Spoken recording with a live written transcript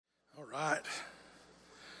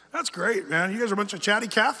That's great, man. You guys are a bunch of chatty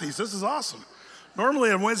Cathys. This is awesome.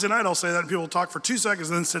 Normally on Wednesday night, I'll say that and people will talk for 2 seconds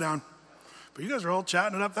and then sit down. But you guys are all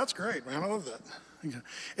chatting it up. That's great, man. I love that.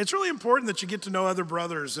 It's really important that you get to know other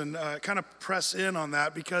brothers and kind of press in on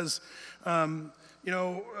that because, the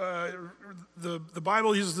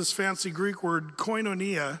Bible uses this fancy Greek word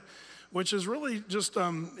koinonia, which is really just,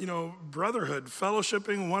 brotherhood,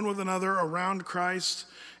 fellowshipping one with another around Christ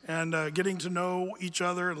and getting to know each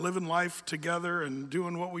other and living life together and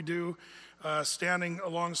doing what we do, standing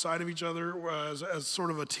alongside of each other as sort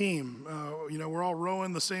of a team. We're all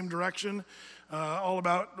rowing the same direction, all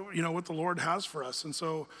about, what the Lord has for us. And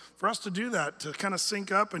so for us to do that, to kind of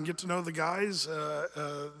sync up and get to know the guys,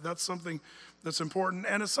 that's something that's important.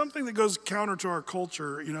 And it's something that goes counter to our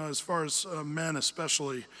culture, as far as men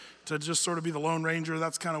especially, to just sort of be the Lone Ranger.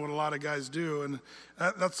 That's kind of what a lot of guys do. And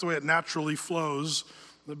that's the way it naturally flows.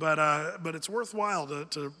 But it's worthwhile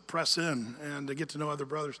to press in and to get to know other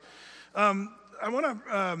brothers. I want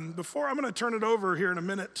to, I'm going to turn it over here in a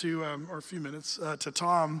minute or a few minutes, to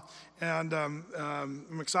Tom. And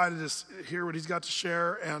I'm excited to hear what he's got to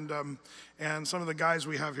share. And some of the guys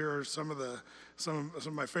we have here are some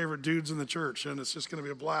of my favorite dudes in the church, and it's just going to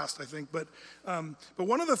be a blast, I think. But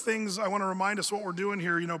one of the things I want to remind us what we're doing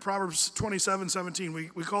here, Proverbs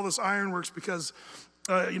 27:17, we call this ironworks because,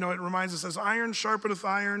 it reminds us, as iron sharpeneth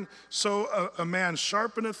iron, so a man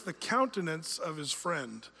sharpeneth the countenance of his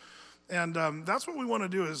friend. And that's what we want to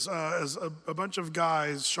do is as a bunch of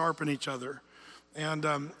guys sharpen each other. And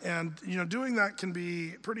doing that can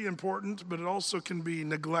be pretty important, but it also can be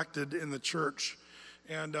neglected in the church.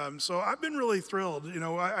 And so I've been really thrilled.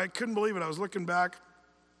 I couldn't believe it. I was looking back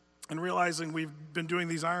and realizing we've been doing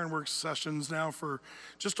these Ironworks sessions now for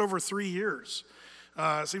just over 3 years.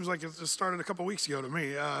 It seems like it just started a couple weeks ago to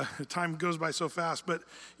me. Time goes by so fast. But,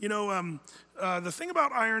 the thing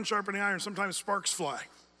about iron sharpening iron, sometimes sparks fly.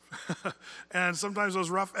 And sometimes those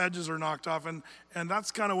rough edges are knocked off. And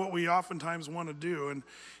that's kind of what we oftentimes want to do.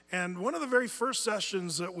 And one of the very first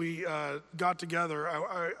sessions that we got together,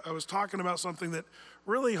 I was talking about something that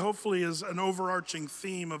really hopefully is an overarching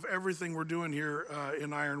theme of everything we're doing here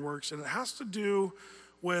in Ironworks. And it has to do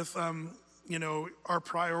with, our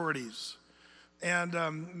priorities. And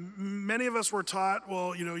many of us were taught,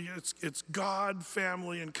 it's God,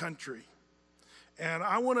 family, and country. And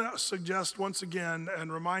I want to suggest once again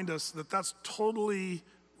and remind us that that's totally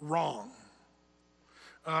wrong.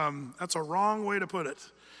 That's a wrong way to put it.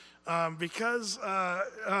 Because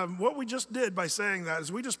what we just did by saying that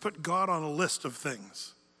is we just put God on a list of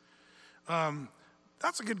things.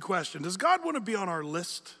 That's a good question. Does God want to be on our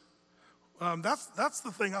list? That's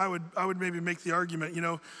the thing I would maybe make the argument.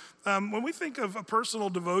 When we think of a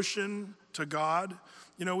personal devotion to God,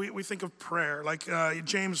 we think of prayer, like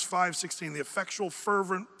James 5:16, the effectual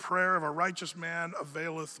fervent prayer of a righteous man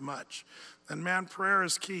availeth much. And man, prayer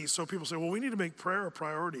is key. So people say, well, we need to make prayer a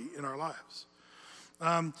priority in our lives.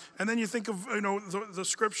 And then you think of, the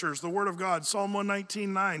scriptures, the word of God, Psalm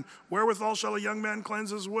 119:9, wherewithal shall a young man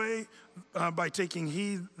cleanse his way? By taking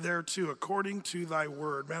heed thereto, according to thy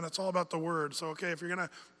word. Man, it's all about the word. So, okay, if you're going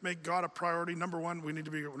to make God a priority, number one, we need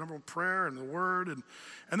to be number one, prayer and the word. And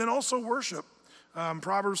then also worship.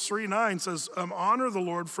 Proverbs 3:9 says, honor the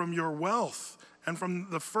Lord from your wealth and from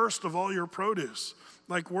the first of all your produce.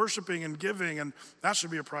 Like worshiping and giving, and that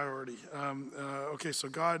should be a priority. So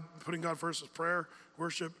putting God first is prayer,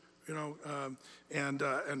 worship, and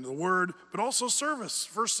the word, but also service.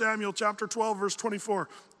 1 Samuel chapter 12, verse 24,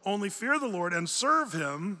 only fear the Lord and serve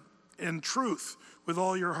him in truth with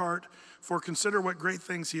all your heart, for consider what great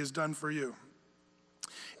things he has done for you.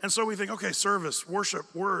 And so we think, okay, service,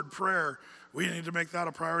 worship, word, prayer, we need to make that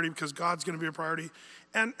a priority because God's going to be a priority.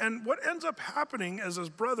 And what ends up happening is, as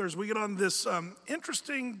brothers, we get on this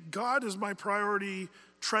interesting God is my priority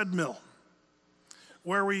treadmill,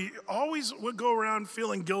 where we always would go around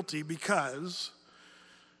feeling guilty because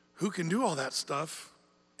who can do all that stuff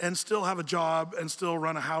and still have a job and still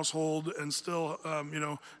run a household and still,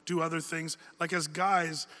 do other things. Like as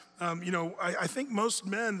guys, I think most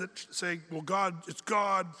men that say, well, God, it's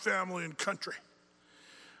God, family, and country.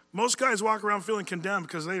 Most guys walk around feeling condemned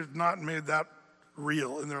because they've not made that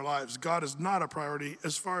real in their lives. God is not a priority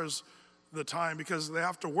as far as the time because they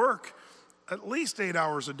have to work at least 8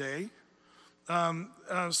 hours a day.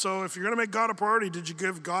 So if you're going to make God a priority, did you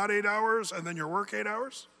give God 8 hours and then your work 8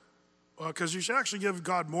 hours? Because you should actually give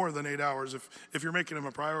God more than 8 hours if you're making him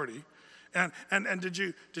a priority. And did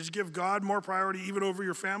you give God more priority even over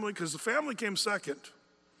your family? Because the family came second.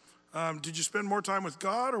 Did you spend more time with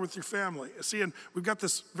God or with your family? See, and we've got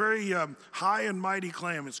this very high and mighty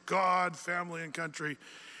claim. It's God, family, and country.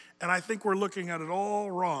 And I think we're looking at it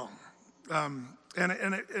all wrong. And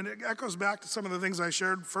it echoes back to some of the things I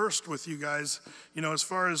shared first with you guys, as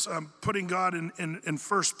far as putting God in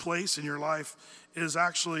first place in your life is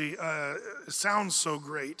actually, it sounds so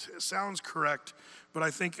great. It sounds correct, but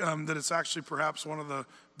I think that it's actually perhaps one of the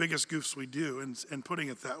biggest goofs we do in putting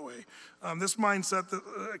it that way. This mindset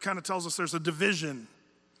that kind of tells us there's a division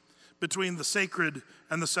between the sacred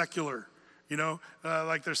and the secular.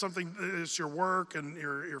 Like there's something, it's your work and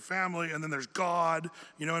your family, and then there's God,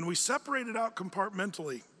 and we separate it out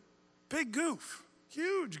compartmentally. Big goof,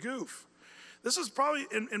 huge goof. This is probably,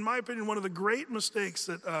 in my opinion, one of the great mistakes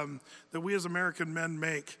that we as American men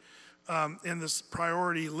make in this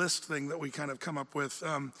priority list thing that we kind of come up with.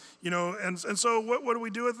 And so what do we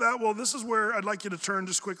do with that? Well, this is where I'd like you to turn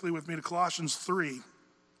just quickly with me to Colossians 3.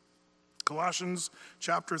 Colossians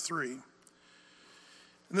chapter 3.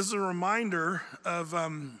 And this is a reminder of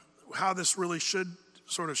how this really should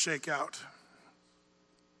sort of shake out.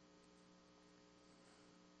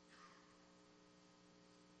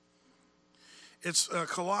 It's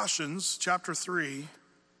Colossians chapter 3,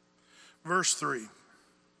 verse 3.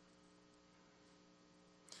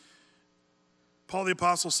 Paul the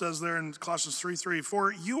Apostle says there in Colossians 3:3,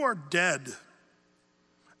 "For you are dead,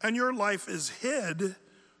 and your life is hid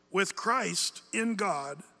with Christ in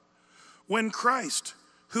God. When Christ,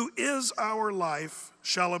 who is our life,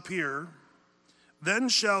 shall appear, then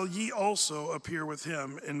shall ye also appear with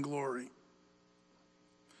him in glory."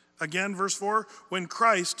 Again, verse 4, "When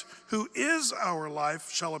Christ, who is our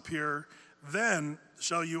life, shall appear, then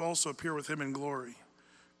shall you also appear with him in glory."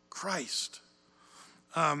 Christ.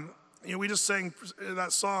 We just sang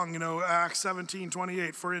that song, Acts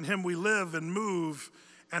 17:28, "For in him we live and move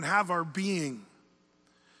and have our being."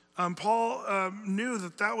 Paul knew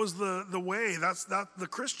that was the way. That the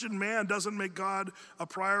Christian man doesn't make God a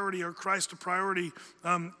priority or Christ a priority.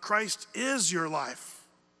 Christ is your life.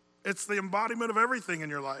 It's the embodiment of everything in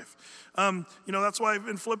your life. That's why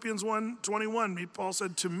in Philippians 1:21, Paul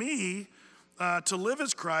said, "To me, to live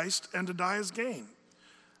is Christ and to die is gain."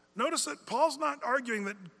 Notice that Paul's not arguing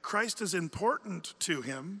that Christ is important to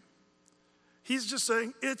him. He's just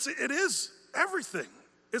saying it is everything.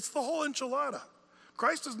 It's the whole enchilada.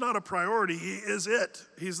 Christ is not a priority. He is it.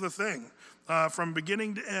 He's the thing. From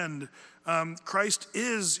beginning to end, Christ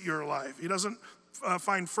is your life. He doesn't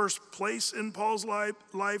find first place in Paul's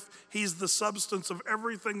life. He's the substance of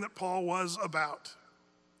everything that Paul was about.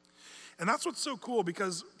 And that's what's so cool,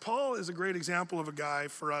 because Paul is a great example of a guy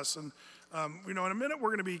for us. And, in a minute, we're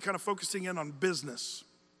going to be kind of focusing in on business.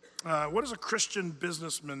 What does a Christian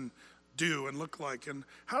businessman do and look like? And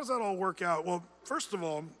how does that all work out? Well, first of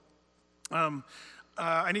all,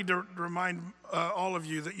 I need to remind all of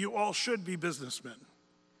you that you all should be businessmen.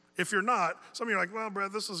 If you're not, some of you are like, "Well,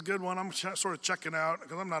 Brad, this is a good one. I'm sort of checking out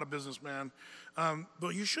because I'm not a businessman." But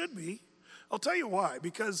you should be. I'll tell you why.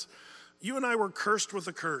 Because you and I were cursed with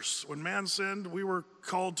a curse. When man sinned, we were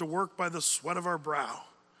called to work by the sweat of our brow.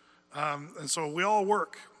 And so we all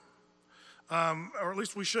work. Or at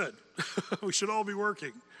least we should. We should all be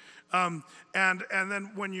working. And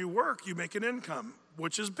then when you work, you make an income,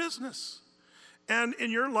 which is business. And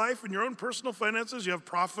in your life, in your own personal finances, you have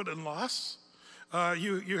profit and loss.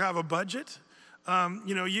 You have a budget.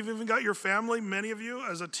 You've even got your family, many of you,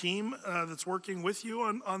 as a team that's working with you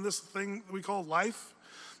on this thing we call life.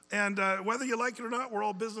 And whether you like it or not, we're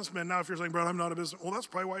all businessmen. Now, if you're saying, "Brad, I'm not a businessman," well, that's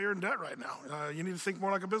probably why you're in debt right now. You need to think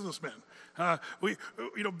more like a businessman. The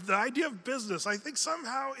idea of business, I think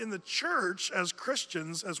somehow in the church as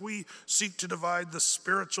Christians, as we seek to divide the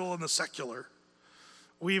spiritual and the secular,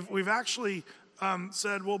 we've actually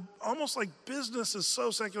said, well, almost like business is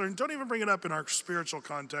so secular, and don't even bring it up in our spiritual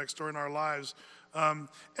context or in our lives. I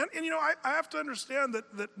have to understand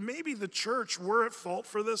that maybe the church, we're at fault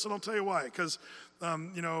for this, and I'll tell you why. Because,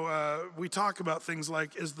 we talk about things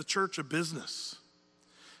like, is the church a business?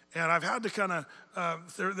 And I've had to kind of,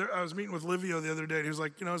 I was meeting with Livio the other day, and he was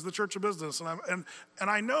like, is the church a business? And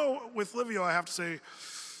I know with Livio, I have to say,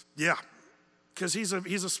 yeah, because he's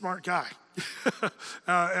a smart guy.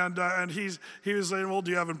 And he was saying, well,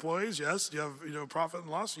 do you have employees? Yes. Do you have profit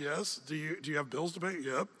and loss? Yes. Do you have bills to pay?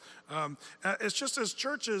 Yep. It's just as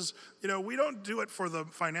churches, we don't do it for the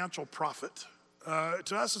financial profit.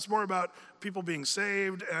 To us, it's more about people being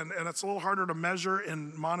saved, and it's a little harder to measure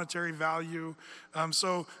in monetary value.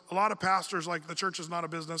 So a lot of pastors, like, the church is not a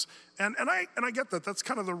business, and I get that. That's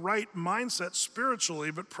kind of the right mindset spiritually,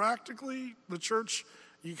 but practically, the church,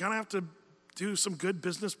 you kind of have to do some good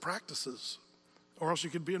business practices, or else you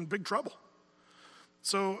could be in big trouble.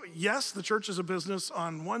 So yes, the church is a business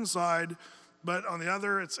on one side, but on the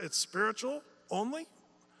other, it's spiritual only.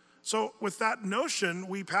 So with that notion,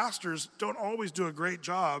 we pastors don't always do a great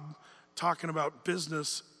job talking about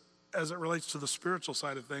business as it relates to the spiritual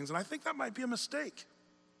side of things, and I think that might be a mistake.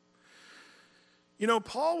 You know,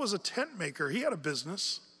 Paul was a tent maker. He had a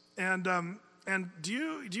business, and do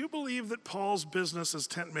you believe that Paul's business as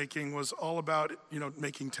tent making was all about,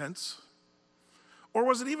 making tents? Or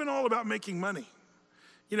was it even all about making money?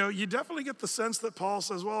 You know, you definitely get the sense that Paul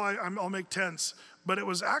says, well, I'll make tents, but it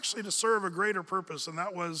was actually to serve a greater purpose, and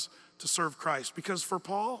that was to serve Christ. Because for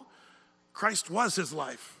Paul, Christ was his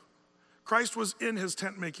life. Christ was in his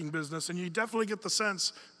tent-making business, and you definitely get the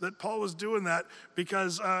sense that Paul was doing that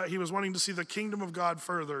because he was wanting to see the kingdom of God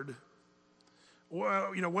furthered.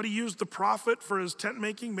 Well, what he used the profit for his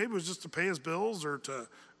tent-making, maybe it was just to pay his bills or to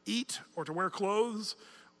eat or to wear clothes,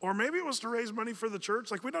 or maybe it was to raise money for the church.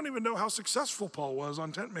 Like, we don't even know how successful Paul was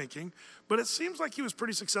on tent-making, but it seems like he was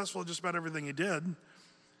pretty successful at just about everything he did. And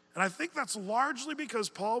I think that's largely because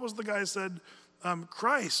Paul was the guy who said,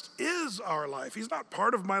 Christ is our life. He's not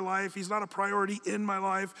part of my life. He's not a priority in my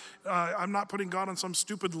life. I'm not putting God on some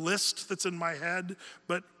stupid list that's in my head,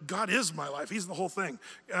 but God is my life. He's the whole thing.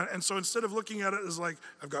 And so instead of looking at it as like,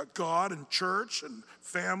 I've got God and church and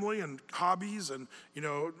family and hobbies and,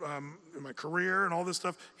 my career and all this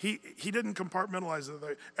stuff, he didn't compartmentalize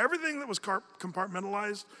it. Everything that was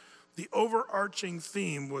compartmentalized, the overarching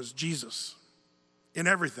theme was Jesus in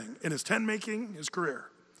everything, in his tent making, his career.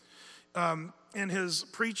 In his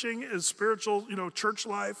preaching, his spiritual, church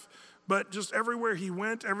life, but just everywhere he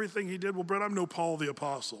went, everything he did. Well, Brett, I'm no Paul the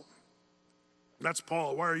Apostle. That's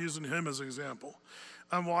Paul. Why are you using him as an example?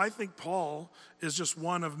 Well, I think Paul is just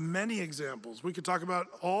one of many examples. We could talk about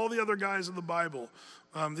all the other guys in the Bible.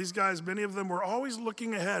 These guys, many of them were always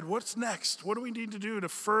looking ahead. What's next? What do we need to do to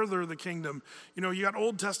further the kingdom? You got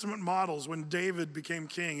Old Testament models. When David became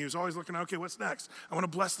king, he was always looking, okay, what's next? I want to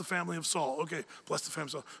bless the family of Saul. Okay, bless the family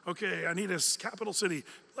of Saul. Okay, I need a capital city.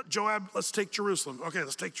 Joab, let's take Jerusalem. Okay,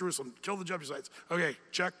 let's take Jerusalem. Kill the Jebusites. Okay,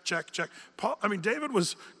 check. David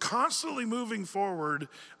was constantly moving forward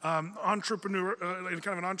in kind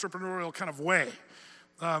of an entrepreneurial kind of way.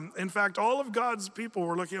 In fact, all of God's people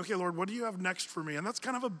were looking, okay, Lord, what do you have next for me? And that's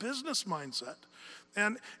kind of a business mindset.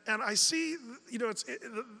 And I see,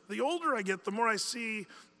 the older I get, the more I see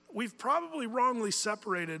we've probably wrongly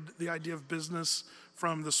separated the idea of business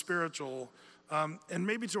from the spiritual, and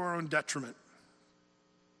maybe to our own detriment.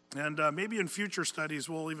 And maybe in future studies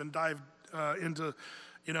we'll even dive into,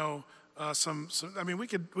 some. I mean, we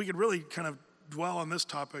could really kind of dwell on this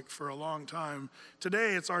topic for a long time.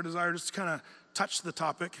 Today, it's our desire just to kind of touch the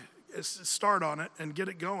topic, start on it, and get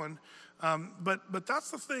it going. But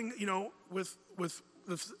that's the thing, with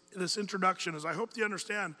this introduction, is I hope you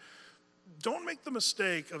understand. Don't make the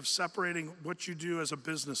mistake of separating what you do as a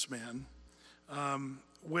businessman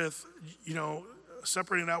with,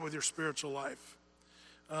 separating it out with your spiritual life.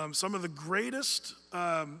 Some of the greatest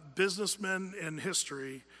businessmen in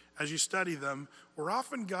history, as you study them, were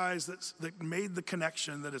often guys that made the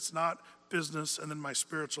connection that it's not business and then my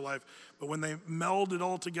spiritual life, but when they meld it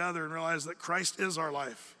all together and realize that Christ is our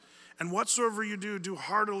life. And whatsoever you do, do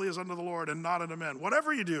heartily as unto the Lord and not unto men.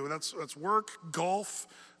 Whatever you do, that's work, golf,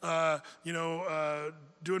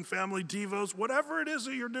 doing family devos, whatever it is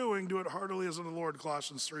that you're doing, do it heartily as unto the Lord,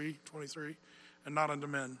 Colossians 3:23, and not unto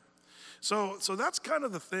men. So that's kind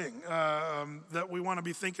of the thing that we want to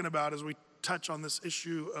be thinking about as we touch on this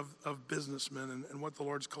issue of businessmen and what the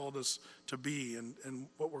Lord's called us to be and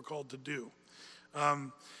what we're called to do.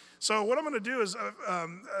 So what I'm going to do is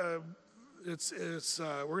we're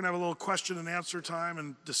going to have a little question and answer time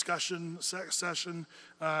and discussion session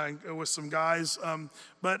with some guys.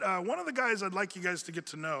 But one of the guys I'd like you guys to get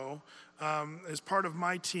to know is part of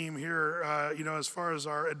my team here, as far as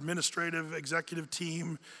our administrative executive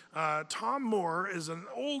team. Tom Moore is an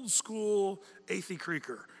old school Athey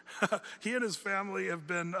Creeker. He and his family have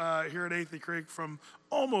been here at Athey Creek from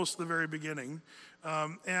almost the very beginning.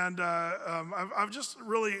 I've just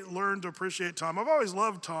really learned to appreciate Tom. I've always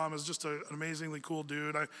loved Tom as just an amazingly cool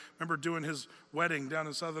dude. I remember doing his wedding down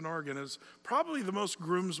in Southern Oregon. It's probably the most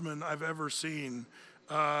groomsmen I've ever seen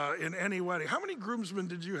in any wedding. How many groomsmen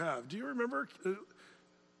did you have? Do you remember?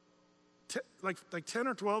 Like 10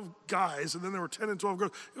 or 12 guys, and then there were 10 and 12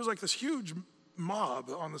 girls. It was like this huge mob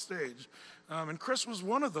on the stage. And Chris was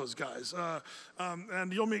one of those guys.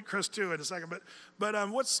 And you'll meet Chris too in a second. But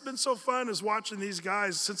what's been so fun is watching these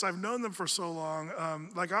guys, since I've known them for so long,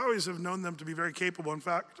 I always have known them to be very capable. In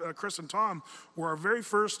fact, Chris and Tom were our very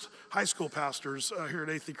first high school pastors here at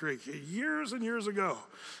Athey Creek years and years ago.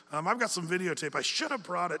 I've got some videotape. I should have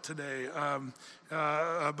brought it today,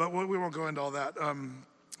 but we won't go into all that.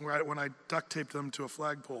 When I duct taped them to a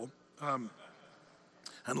flagpole.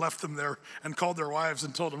 and left them there and called their wives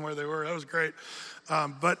and told them where they were. That was great.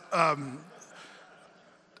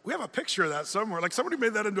 We have a picture of that somewhere. Like somebody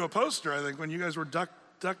made that into a poster, I think, when you guys were duct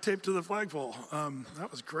taped to the flagpole. That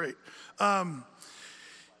was great.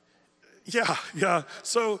 Yeah.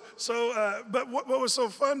 But what was so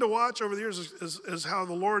fun to watch over the years is how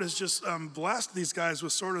the Lord has just blessed these guys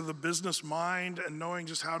with sort of the business mind and knowing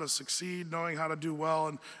just how to succeed, knowing how to do well.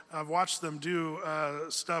 And I've watched them do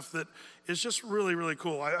stuff that is just really, really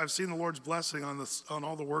cool. I've seen the Lord's blessing on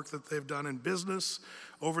all the work that they've done in business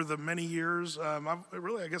over the many years.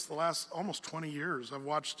 I guess the last almost 20 years, I've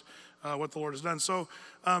watched what the Lord has done. So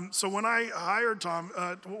when I hired Tom,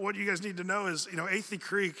 what you guys need to know is, Athey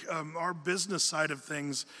Creek, our business side of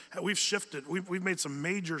things, we've shifted. We've made some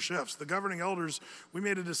major shifts. The governing elders, we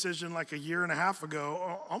made a decision like a year and a half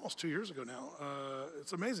ago, almost 2 years ago now.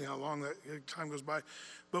 It's amazing how long that time goes by.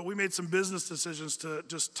 But we made some business decisions to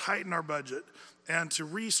just tighten our budget and to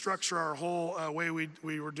restructure our whole way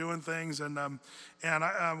we were doing things. And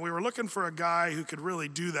we were looking for a guy who could really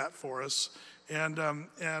do that for us. And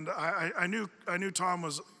I knew Tom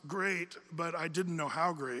was great, but I didn't know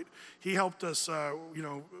how great. He helped us,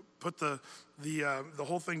 put the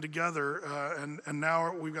whole thing together, and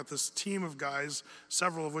now we've got this team of guys,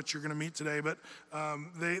 several of which you're going to meet today. But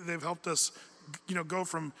they've helped us, go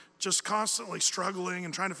from just constantly struggling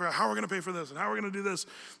and trying to figure out how we're going to pay for this and how we're going to do this.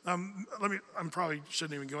 I probably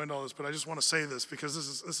shouldn't even go into all this, but I just want to say this because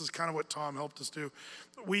this is kind of what Tom helped us do.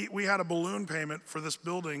 We had a balloon payment for this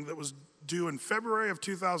building that was due in February of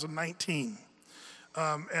 2019,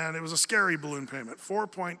 and it was a scary balloon payment,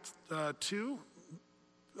 $4.2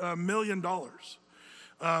 million.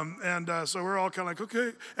 So we're all kind of like,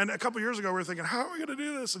 okay. And a couple years ago, we were thinking, how are we going to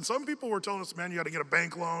do this? And some people were telling us, man, you got to get a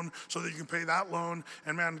bank loan so that you can pay that loan.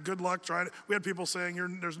 And man, good luck trying it. We had people saying,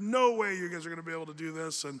 there's no way you guys are going to be able to do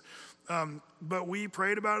this. And but we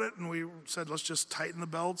prayed about it, and we said, let's just tighten the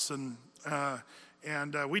belts. And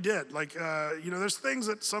we did. There's things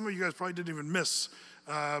that some of you guys probably didn't even miss.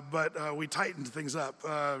 But we tightened things up.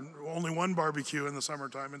 Only one barbecue in the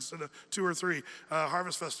summertime instead of 2 or 3.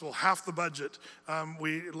 Harvest Festival, half the budget.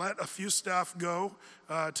 We let a few staff go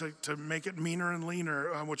to make it meaner and leaner,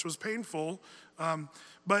 which was painful.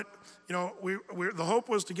 But the hope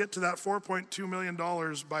was to get to that $4.2 million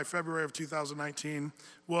by February of 2019.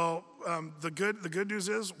 Well, the good news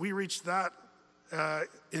is we reached that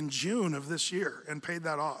in June of this year and paid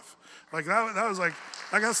that off. Like that was like,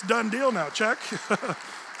 that's a done deal now, check.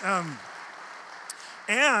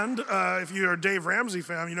 If you're a Dave Ramsey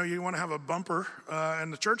fan, you want to have a bumper,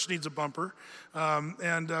 and the church needs a bumper.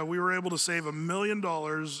 We were able to save $1 million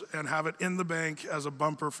and have it in the bank as a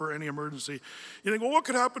bumper for any emergency. You think, well, what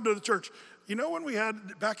could happen to the church? When we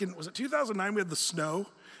had, back in, was it 2009, we had the snow?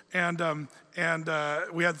 And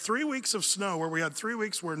we had 3 weeks of snow where we had 3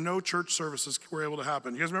 weeks where no church services were able to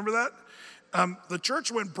happen. You guys remember that? The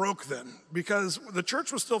church went broke then because the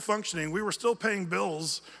church was still functioning. We were still paying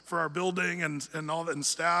bills for our building and all that, and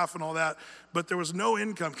staff and all that, but there was no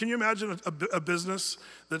income. Can you imagine a business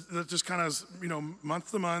that just kind of,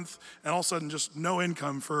 month to month, and all of a sudden just no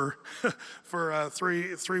income for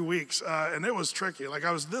 3 weeks? And it was tricky. Like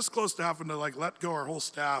I was this close to having to let go our whole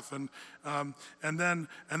staff, and then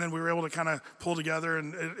we were able to kind of pull together,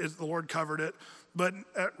 and the Lord covered it. But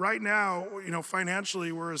right now,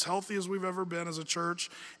 financially, we're as healthy as we've ever been as a church.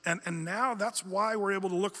 And now that's why we're able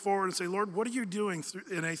to look forward and say, Lord, what are you doing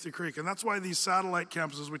in Athey Creek? And that's why these satellite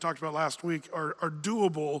campuses we talked about last week are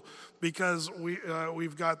doable, because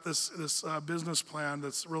we've got this business plan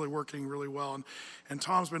that's really working really well. And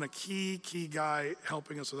Tom's been a key guy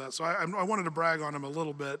helping us with that. So I wanted to brag on him a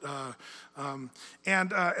little bit.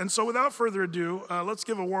 And so without further ado, let's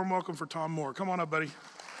give a warm welcome for Tom Moore. Come on up, buddy.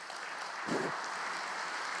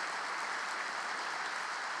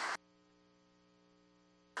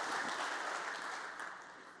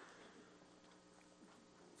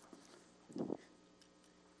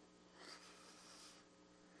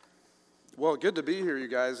 Well, good to be here, you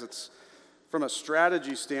guys. It's from a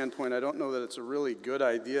strategy standpoint, I don't know that it's a really good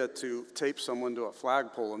idea to tape someone to a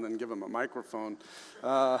flagpole and then give them a microphone.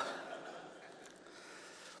 But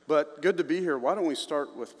good to be here. Why don't we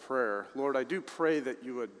start with prayer? Lord, I do pray that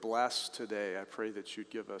you would bless today. I pray that you'd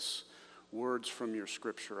give us words from your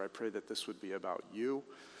scripture. I pray that this would be about you.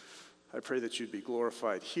 I pray that you'd be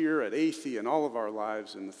glorified here at Athey and all of our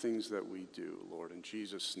lives and the things that we do, Lord. In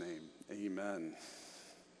Jesus' name, amen.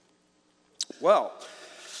 Well,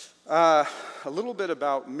 a little bit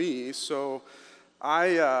about me. So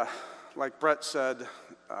I, like Brett said,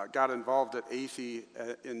 got involved at Athey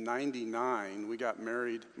in 99. We got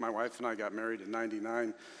married. My wife and I got married in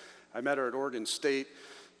 99. I met her at Oregon State.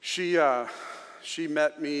 She she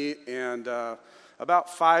met me, and about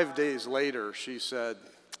 5 days later, she said,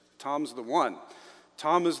 Tom's the one.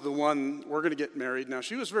 Tom is the one, we're going to get married. Now,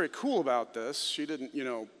 she was very cool about this. She didn't,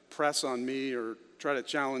 press on me or try to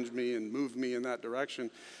challenge me and move me in that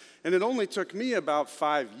direction. And it only took me about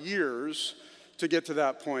 5 years to get to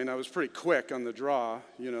that point. I was pretty quick on the draw,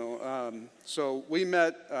 So we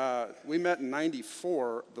met in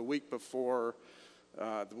 '94, the week before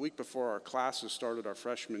our classes started our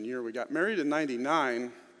freshman year. We got married in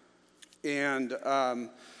 '99, and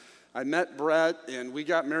I met Brett, and we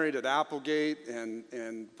got married at Applegate,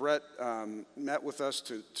 and Brett met with us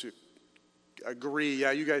to agree,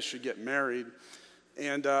 yeah, you guys should get married.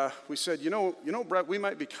 And we said, Brett, we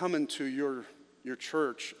might be coming to your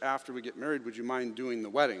church after we get married. Would you mind doing the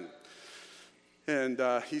wedding? And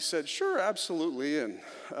he said, sure, absolutely. And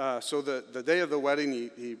so the day of the wedding,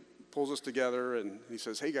 he pulls us together, and he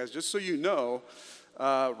says, hey, guys, just so you know,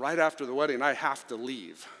 right after the wedding, I have to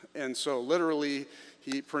leave. And so literally,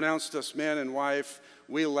 he pronounced us man and wife.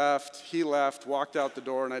 We left, he left, walked out the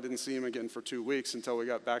door, and I didn't see him again for 2 weeks until we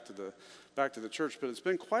got back to the church. But it's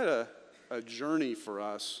been quite a journey for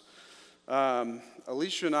us.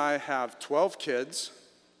 Alicia and I have 12 kids.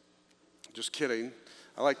 Just kidding.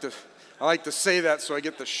 I like to say that so I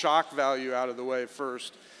get the shock value out of the way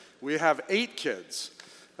first. We have 8 kids.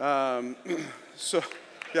 So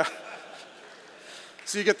yeah.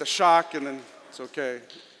 So you get the shock, and then it's okay.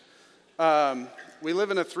 We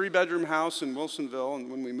live in a 3-bedroom house in Wilsonville,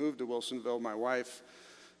 and when we moved to Wilsonville, my wife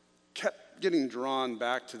kept getting drawn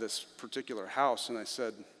back to this particular house, and I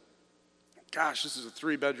said, gosh, this is a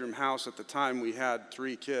 3-bedroom house. At the time, we had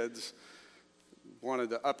 3 kids,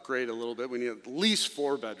 wanted to upgrade a little bit. We needed at least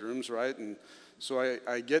 4 bedrooms, right? And so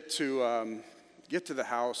I get to the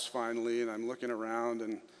house finally, and I'm looking around,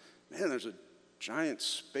 and man, there's a giant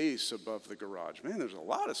space above the garage. Man, there's a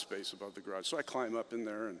lot of space above the garage. So I climb up in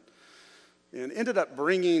there and ended up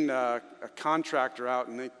bringing a contractor out,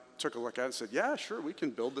 and they took a look at it and said, yeah, sure, we can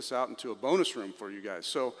build this out into a bonus room for you guys.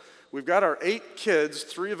 So we've got our 8 kids.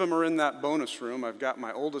 3 of them are in that bonus room. I've got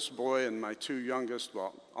my oldest boy and my 2 youngest,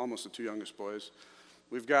 well, almost the 2 youngest boys.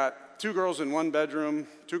 We've got 2 girls in one bedroom,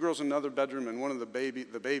 2 girls in another bedroom, and one of the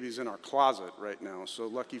baby's in our closet right now. So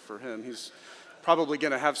lucky for him. He's probably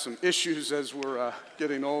going to have some issues as we're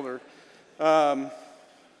getting older.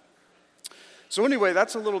 So anyway,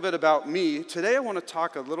 that's a little bit about me. Today I want to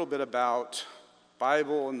talk a little bit about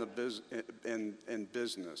Bible and and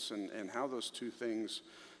business and how those two things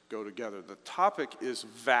go together. The topic is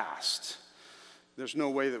vast. There's no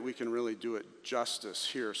way that we can really do it justice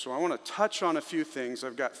here. So I want to touch on a few things.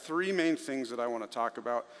 I've got 3 main things that I want to talk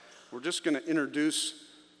about. We're just going to introduce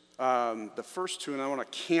the first 2, and I want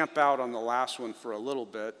to camp out on the last one for a little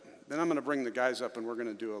bit. Then I'm going to bring the guys up, and we're going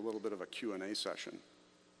to do a little bit of a Q&A session.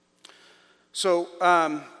 So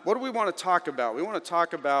what do we want to talk about? We want to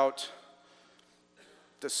talk about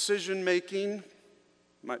decision-making,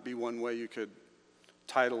 might be one way you could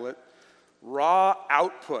title it. Raw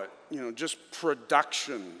output, just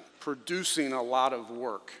production, producing a lot of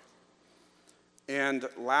work. And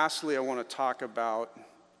lastly, I want to talk about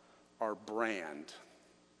our brand.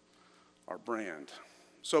 Our brand.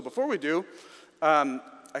 So before we do,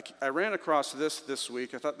 I ran across this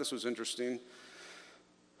week. I thought this was interesting.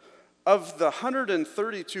 Of the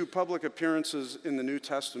 132 public appearances in the New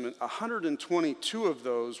Testament, 122 of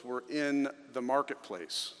those were in the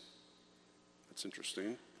marketplace. That's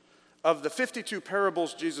interesting. Of the 52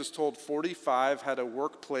 parables Jesus told, 45 had a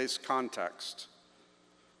workplace context.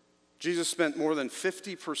 Jesus spent more than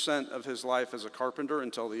 50% of his life as a carpenter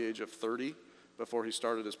until the age of 30, before he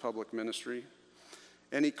started his public ministry.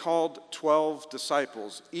 And he called 12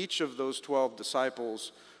 disciples. Each of those 12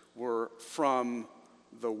 disciples were from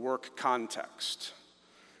the work context.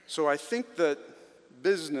 So I think that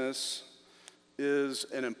business is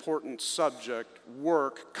an important subject.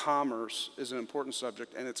 Work, commerce is an important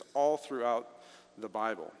subject, and it's all throughout the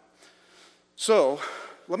Bible. So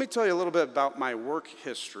let me tell you a little bit about my work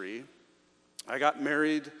history. I got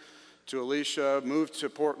married to Alicia, moved to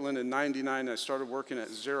Portland in '99. I started working at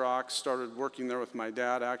Xerox, started working there with my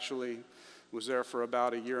dad, actually. Was there for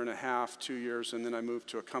about 1.5 years, 2 years, and then I moved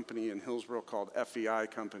to a company in Hillsborough called FEI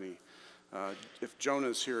Company. If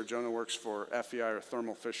Jonah's here, Jonah works for FEI or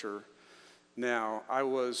Thermo Fisher now. I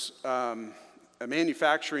was a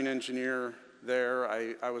manufacturing engineer there.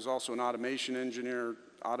 I was also an automation engineer,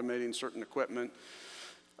 automating certain equipment.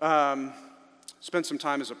 Spent some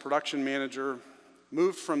time as a production manager.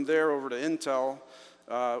 Moved from there over to Intel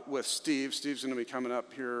with Steve. Steve's going to be coming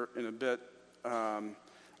up here in a bit.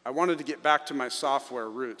 I wanted to get back to my software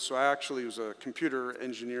roots, so I actually was a computer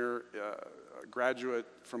engineer, graduate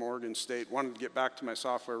from Oregon State, wanted to get back to my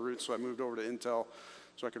software roots, so I moved over to Intel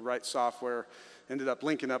so I could write software. Ended up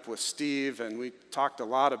linking up with Steve, and we talked a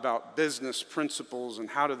lot about business principles and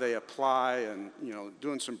how do they apply, and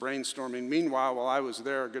doing some brainstorming. Meanwhile, while I was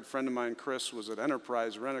there, a good friend of mine, Chris, was at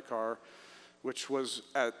Enterprise Rent-A-Car, which was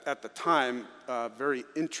at the time a very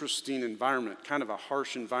interesting environment, kind of a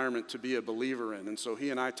harsh environment to be a believer in. And so he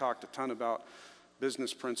and I talked a ton about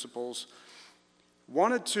business principles.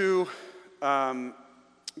 Wanted to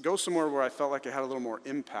go somewhere where I felt like I had a little more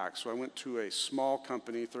impact. So I went to a small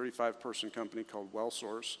company, 35-person company called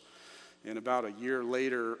WellSource. And about a year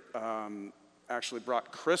later, actually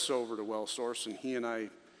brought Chris over to WellSource, and he and I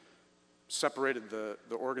separated the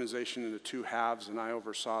organization into two halves, and I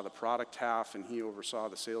oversaw the product half, and he oversaw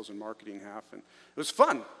the sales and marketing half. And it was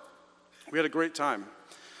fun. We had a great time.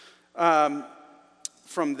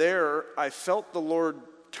 From there, I felt the Lord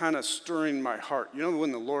kind of stirring my heart. You know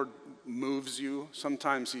when the Lord moves you,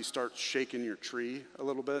 sometimes he starts shaking your tree a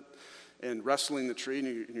little bit and wrestling the tree,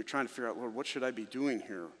 and you're trying to figure out, Lord, what should I be doing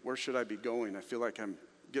here? Where should I be going? I feel like I'm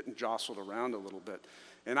getting jostled around a little bit.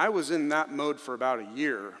 And I was in that mode for about a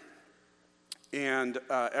year. And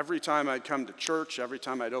every time I'd come to church, every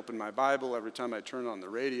time I'd open my Bible, every time I'd turn on the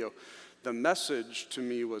radio, the message to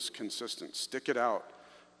me was consistent. Stick it out.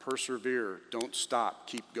 Persevere. Don't stop.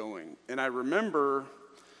 Keep going. And I remember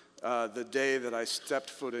the day that I stepped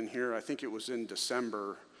foot in here, I think it was in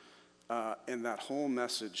December, and that whole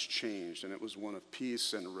message changed. And it was one of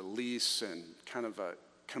peace and release and kind of a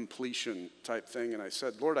completion type thing. And I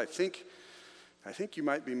said, Lord, I think you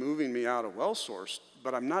might be moving me out of WellSource,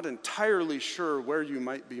 but I'm not entirely sure where you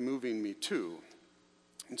might be moving me to.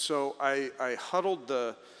 And so I huddled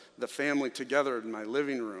the family together in my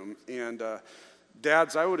living room. And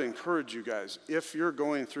dads, I would encourage you guys, if you're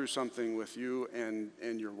going through something with you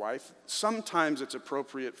and your wife, sometimes it's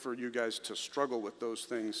appropriate for you guys to struggle with those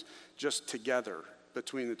things just together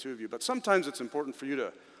between the two of you. But sometimes it's important for you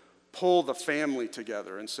to pull the family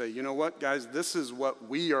together and say, you know what, guys, this is what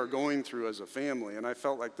we are going through as a family. And I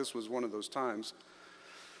felt like this was one of those times.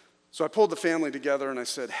 So I pulled the family together and I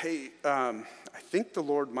said, hey, I think the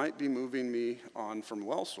Lord might be moving me on from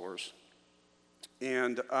WellSource.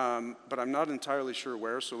 But I'm not entirely sure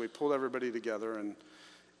where. So we pulled everybody together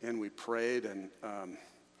and we prayed. And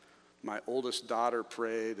my oldest daughter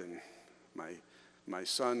prayed, and my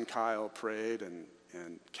son Kyle prayed, and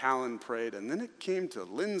Callan prayed. And then it came to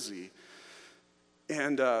Lindsay.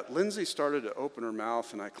 And Lindsay started to open her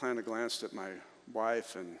mouth, and I kind of glanced at my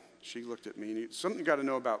wife, and she looked at me. And something you got to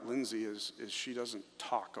know about Lindsay is she doesn't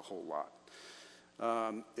talk a whole lot.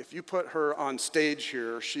 If you put her on stage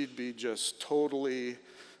here, she'd be just totally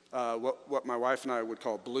what my wife and I would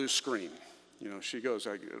call blue screen. She goes,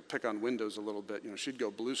 I pick on Windows a little bit. She'd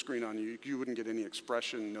go blue screen on you. You wouldn't get any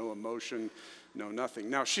expression, no emotion, no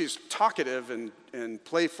nothing. Now, she's talkative and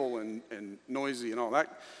playful and noisy and all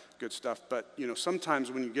that good stuff. But,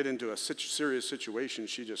 sometimes when you get into a serious situation,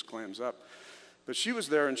 she just clams up. But she was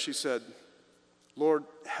there and she said, Lord,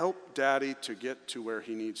 help Daddy to get to where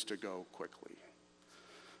he needs to go quickly.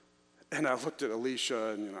 And I looked at Alicia,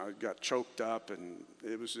 and I got choked up, and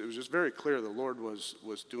it was just very clear the Lord was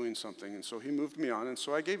doing something. And so he moved me on. And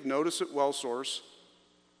so I gave notice at WellSource,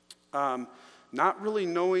 not really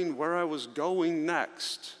knowing where I was going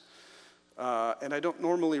next. And I don't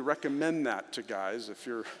normally recommend that to guys. If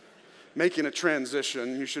you're making a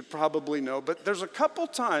transition, you should probably know. But there's a couple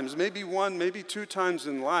times, maybe one, maybe two times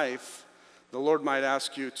in life, the Lord might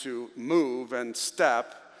ask you to move and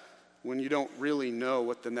step when you don't really know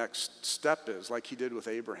what the next step is, like he did with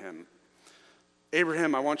Abraham.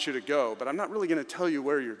 Abraham, I want you to go, but I'm not really going to tell you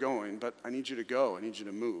where you're going, but I need you to go. I need you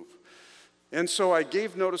to move. And so I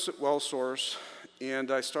gave notice at WellSource, and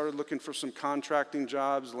I started looking for some contracting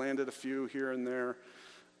jobs, landed a few here and there.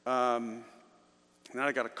 And then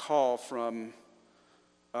I got a call from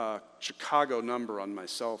a Chicago number on my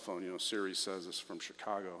cell phone. Siri says it's from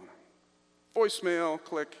Chicago. Voicemail,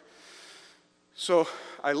 click. So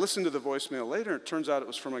I listened to the voicemail later, and it turns out it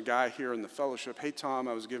was from a guy here in the fellowship. Hey, Tom,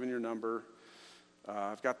 I was given your number.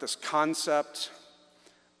 I've got this concept.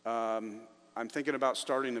 I'm thinking about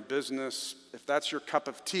starting a business. If that's your cup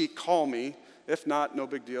of tea, call me. If not, no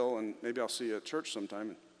big deal, and maybe I'll see you at church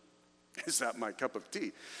sometime. Is that my cup of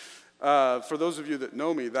tea? For those of you that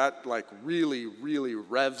know me, that really, really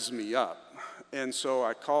revs me up. And so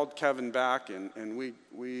I called Kevin back, and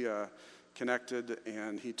we connected,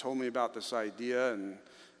 and he told me about this idea, and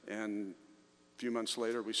a few months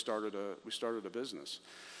later we started a business.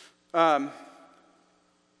 And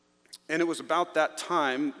it was about that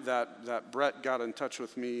time that Brett got in touch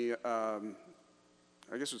with me. I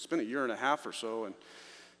guess it's been a year and a half or so,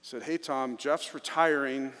 said, "Hey, Tom, Jeff's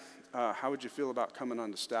retiring. How would you feel about coming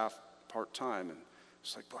on to staff part-time?" And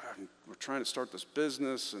it's like, boy, we're trying to start this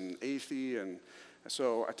business and Athey. And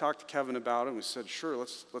so I talked to Kevin about it, and we said, sure,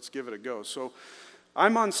 let's give it a go. So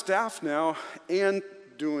I'm on staff now and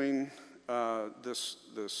doing this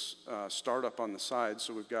startup on the side.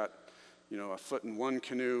 So we've got, a foot in one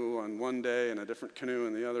canoe on one day and a different canoe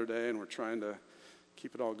in the other day, and we're trying to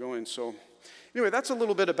keep it all going. So anyway, that's a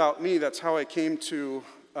little bit about me. That's how I came to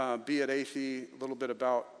be at Athey, a little bit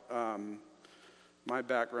about my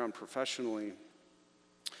background professionally.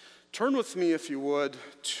 Turn with me, if you would,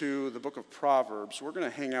 to the book of Proverbs. We're going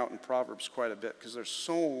to hang out in Proverbs quite a bit because there's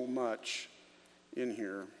so much in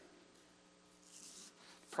here.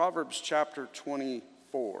 Proverbs chapter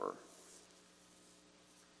 24.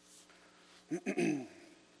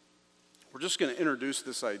 We're just going to introduce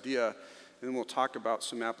this idea, and then we'll talk about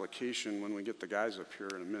some application when we get the guys up here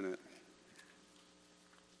in a minute.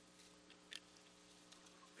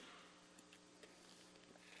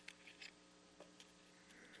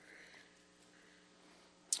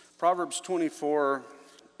 Proverbs 24,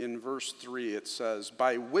 in verse 3, it says,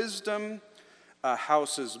 "By wisdom a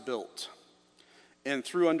house is built, and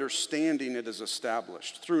through understanding it is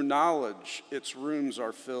established. Through knowledge its rooms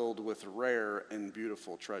are filled with rare and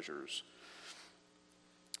beautiful treasures."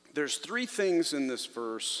 There's three things in this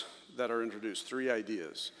verse that are introduced, three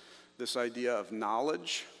ideas. This idea of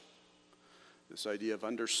knowledge, this idea of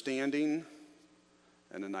understanding,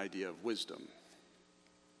 and an idea of wisdom.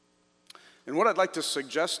 And what I'd like to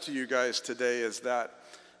suggest to you guys today is that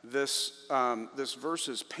this verse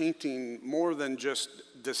is painting more than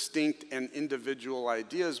just distinct and individual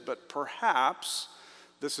ideas, but perhaps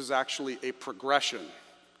this is actually a progression.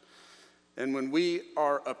 And when we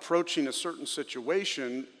are approaching a certain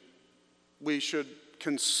situation, we should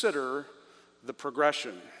consider the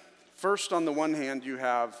progression. First, on the one hand, you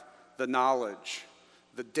have the knowledge,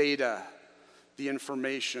 the data, the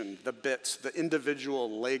information, the bits, the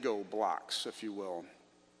individual Lego blocks, if you will.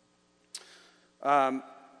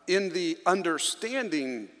 In the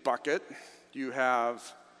understanding bucket, you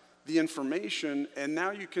have the information, and now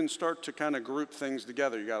you can start to kind of group things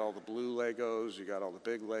together. You got all the blue Legos, you got all the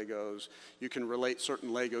big Legos. You can relate certain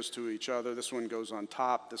Legos to each other. This one goes on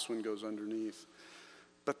top, this one goes underneath.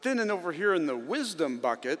 But then over here in the wisdom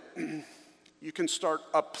bucket, you can start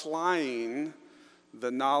applying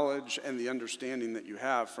the knowledge and the understanding that you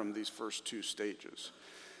have from these first two stages.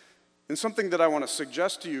 And something that I want to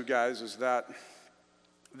suggest to you guys is that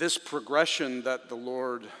this progression that the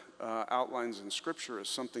Lord outlines in Scripture is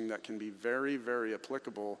something that can be very, very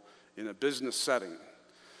applicable in a business setting.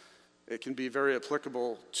 It can be very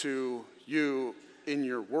applicable to you in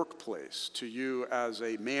your workplace, to you as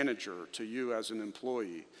a manager, to you as an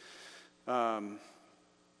employee.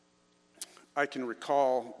 I can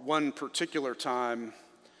recall one particular time,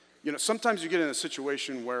 sometimes you get in a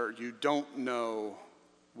situation where you don't know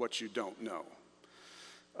what you don't know.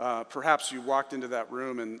 Perhaps you walked into that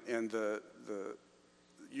room and the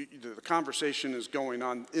conversation is going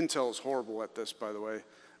on. Intel is horrible at this, by the way.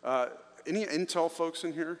 Any Intel folks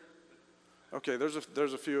in here? Okay, there's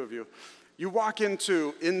a few of you. You walk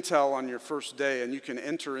into Intel on your first day and you can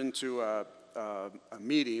enter into a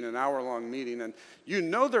meeting, an hour-long meeting, and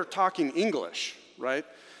they're talking English, right?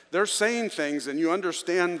 They're saying things and you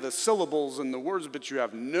understand the syllables and the words, but you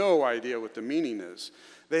have no idea what the meaning is.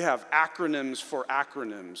 They have acronyms for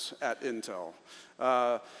acronyms at Intel.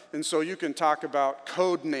 And so you can talk about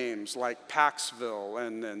code names like Paxville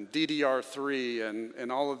and DDR3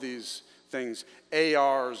 and all of these things,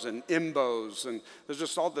 ARs and IMBOs, and there's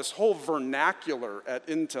just all this whole vernacular at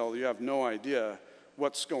Intel. You have no idea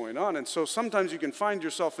what's going on. And so sometimes you can find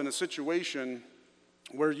yourself in a situation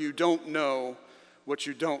where you don't know what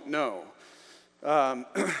you don't know.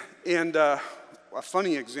 A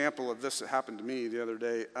funny example of this that happened to me the other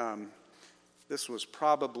day, this was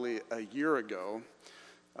probably a year ago.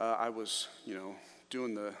 I was,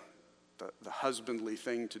 doing the husbandly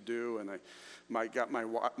thing to do, and I got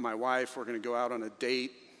my wife. We're going to go out on a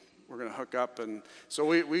date. We're going to hook up, and so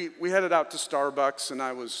we headed out to Starbucks, and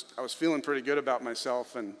I was feeling pretty good about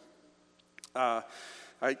myself, and I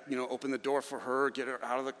opened the door for her, get her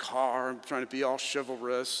out of the car. I'm trying to be all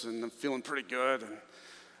chivalrous, and I'm feeling pretty good.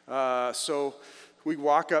 And so we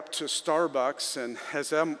walk up to Starbucks, and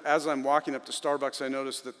as I'm walking up to Starbucks, I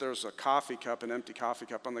notice that there's a coffee cup, an empty coffee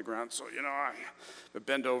cup on the ground. So I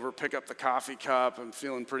bend over, pick up the coffee cup. I'm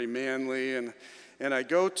feeling pretty manly, and I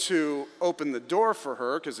go to open the door for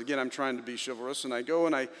her, because again, I'm trying to be chivalrous, and I go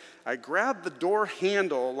and I grab the door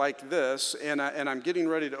handle like this, and I'm getting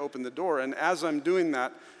ready to open the door, and as I'm doing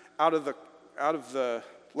that, out of the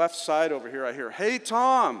left side over here, I hear, "Hey,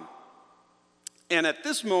 Tom." And at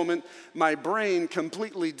this moment, my brain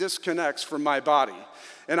completely disconnects from my body.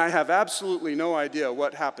 And I have absolutely no idea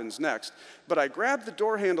what happens next. But I grab the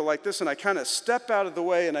door handle like this, and I kind of step out of the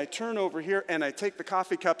way, and I turn over here, and I take the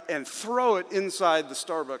coffee cup and throw it inside the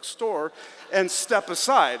Starbucks store and step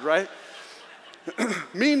aside, right?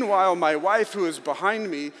 Meanwhile, my wife, who is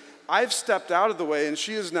behind me, I've stepped out of the way, and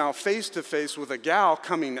she is now face to face with a gal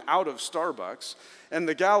coming out of Starbucks. And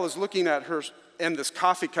the gal is looking at her and this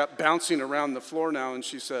coffee cup bouncing around the floor now, and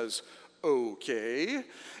she says, "Okay."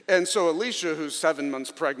 And so Alicia, who's 7 months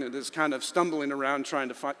pregnant, is kind of stumbling around trying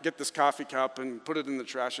to get this coffee cup and put it in the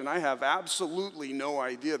trash, and I have absolutely no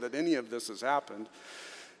idea that any of this has happened.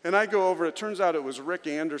 And I go over, it turns out it was Rick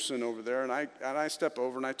Anderson over there, and I step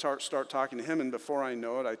over and I start talking to him, and before I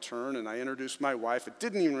know it, I turn and I introduce my wife. I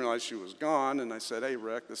didn't even realize she was gone, and I said, "Hey,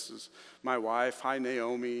 Rick, this is my wife. Hi,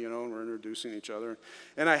 Naomi," and we're introducing each other.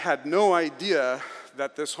 And I had no idea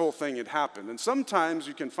that this whole thing had happened. And sometimes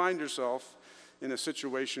you can find yourself in a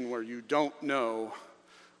situation where you don't know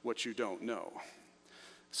what you don't know.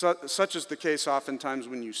 Such is the case oftentimes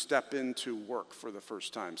when you step into work for the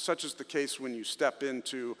first time. Such is the case when you step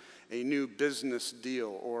into a new business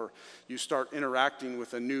deal or you start interacting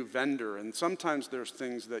with a new vendor. And sometimes there's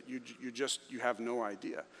things that you have no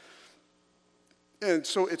idea. And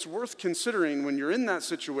so it's worth considering when you're in that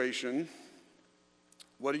situation,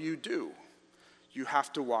 what do? You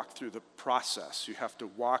have to walk through the process. You have to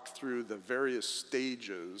walk through the various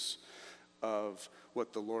stages of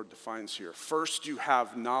what the Lord defines here. First, you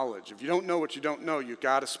have knowledge. If you don't know what you don't know, you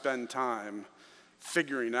got to spend time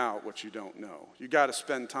figuring out what you don't know. You got to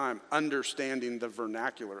spend time understanding the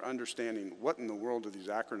vernacular, understanding what in the world do these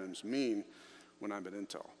acronyms mean when I'm at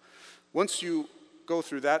Intel. Once you go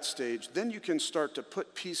through that stage, then you can start to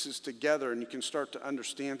put pieces together and you can start to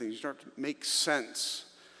understand things. You start to make sense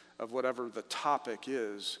of whatever the topic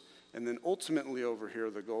is. And then ultimately over here,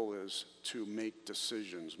 the goal is to make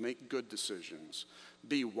decisions, make good decisions,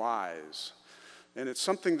 be wise. And it's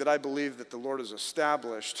something that I believe that the Lord has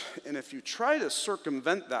established. And if you try to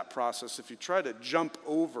circumvent that process, if you try to jump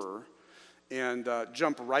over and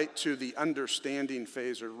jump right to the understanding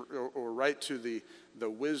phase or right to the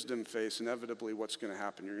wisdom phase, inevitably what's going to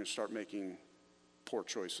happen? You're going to start making poor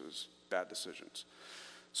choices, bad decisions.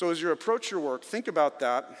 So as you approach your work, think about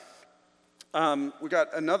that. We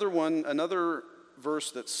got another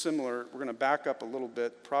verse that's similar. We're going to back up a little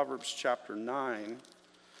bit. Proverbs chapter 9.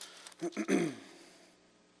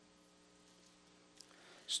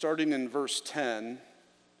 Starting in verse 10.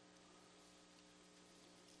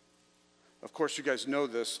 Of course, you guys know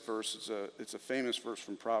this verse. It's a famous verse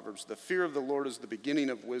from Proverbs. "The fear of the Lord is the beginning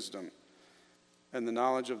of wisdom, and the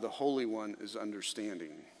knowledge of the Holy One is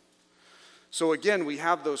understanding." So again, we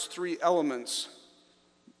have those three elements: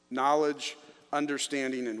 knowledge,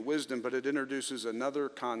 understanding, and wisdom, but it introduces another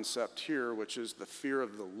concept here, which is the fear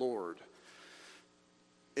of the Lord.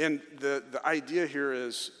 And the idea here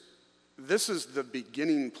is this is the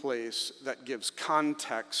beginning place that gives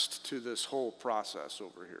context to this whole process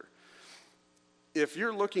over here. If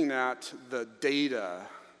you're looking at the data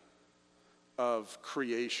of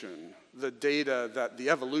creation, the data that the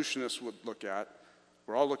evolutionists would look at,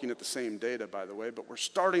 we're all looking at the same data, by the way, but we're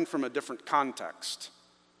starting from a different context.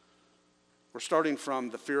 We're starting from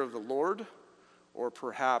the fear of the Lord, or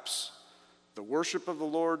perhaps the worship of the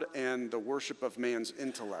Lord and the worship of man's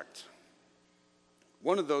intellect.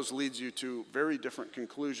 One of those leads you to very different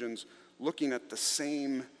conclusions looking at the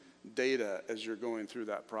same data as you're going through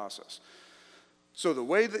that process. So the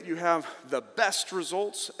way that you have the best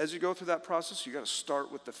results as you go through that process, you got to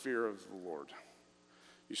start with the fear of the Lord.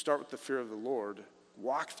 You start with the fear of the Lord,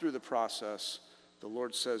 walk through the process. The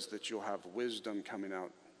Lord says that you'll have wisdom coming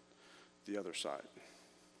out the other side.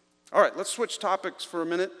 All right, let's switch topics for a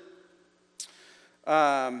minute.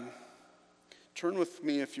 Turn with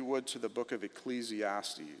me, if you would, to the book of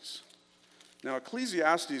Ecclesiastes. Now,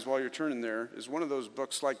 Ecclesiastes, while you're turning there, is one of those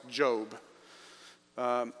books like Job.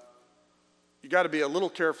 You got to be a little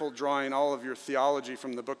careful drawing all of your theology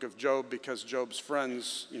from the book of Job, because Job's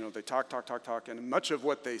friends, they talk, and much of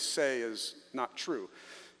what they say is not true.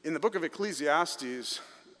 In the book of Ecclesiastes,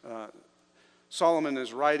 Solomon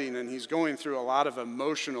is writing, and he's going through a lot of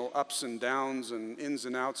emotional ups and downs and ins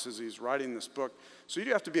and outs as he's writing this book. So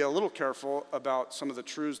you have to be a little careful about some of the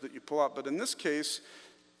truths that you pull out. But in this case,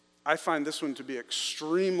 I find this one to be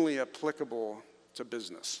extremely applicable to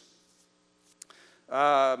business.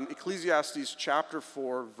 Ecclesiastes chapter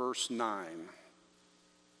 4, verse 9.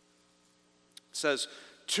 It says,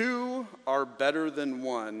 "Two are better than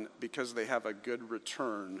one because they have a good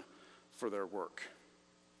return for their work."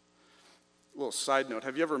 little side note,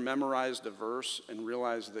 have you ever memorized a verse and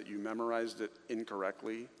realized that you memorized it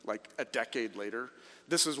incorrectly, like a decade later?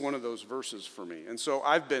 This is one of those verses for me. And so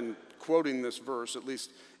I've been quoting this verse, at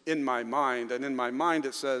least in my mind. And in my mind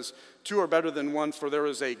it says, 2 are better than 1, for there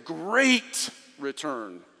is a great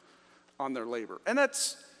return on their labor. And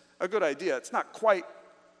that's a good idea. It's not quite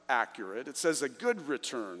accurate. It says a good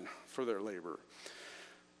return for their labor.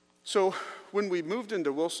 So when we moved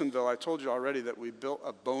into Wilsonville, I told you already that we built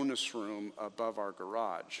a bonus room above our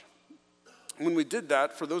garage. When we did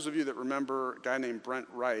that, for those of you that remember a guy named Brent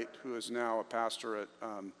Wright, who is now a pastor at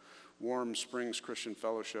Warm Springs Christian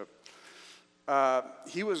Fellowship,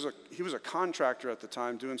 he was a contractor at the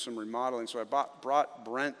time doing some remodeling, so I brought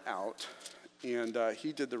Brent out, and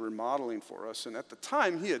he did the remodeling for us. And at the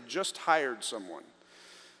time, he had just hired someone.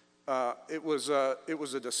 It was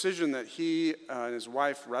a decision that he and his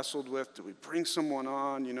wife wrestled with. Do we bring someone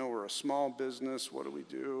on? You know, we're a small business. What do we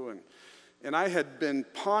do? And I had been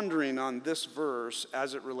pondering on this verse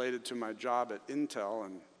as it related to my job at Intel.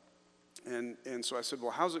 And so I said,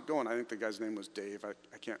 well, how's it going? I think the guy's name was Dave.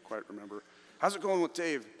 I can't quite remember. How's it going with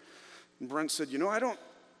Dave? And Brent said, you know, I don't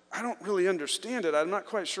really understand it. I'm not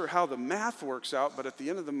quite sure how the math works out, but at the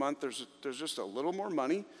end of the month, there's just a little more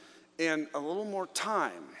money and a little more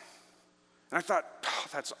time. And I thought, oh,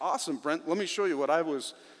 that's awesome, Brent. Let me show you what I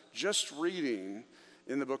was just reading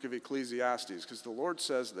in the book of Ecclesiastes, because the Lord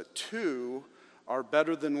says that 2 are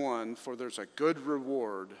better than 1, for there's a good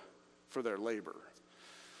reward for their labor.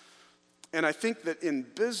 And I think that in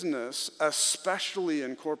business, especially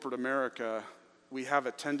in corporate America, we have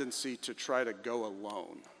a tendency to try to go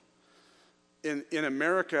alone. In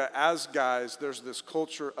America, as guys, there's this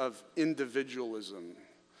culture of individualism.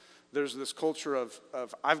 There's this culture of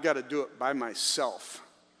I've got to do it by myself.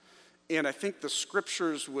 And I think the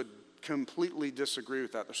scriptures would completely disagree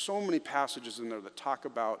with that. There's so many passages in there that talk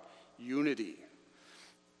about unity.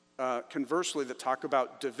 Conversely, that talk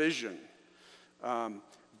about division,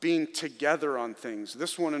 being together on things.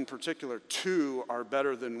 This one in particular, 2 are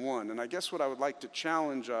better than 1. And I guess what I would like to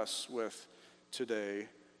challenge us with today,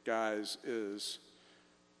 guys, is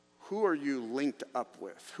who are you linked up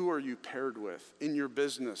with? Who are you paired with in your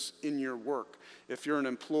business, in your work? If you're an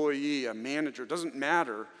employee, a manager, it doesn't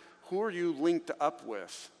matter. Who are you linked up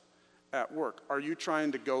with at work? Are you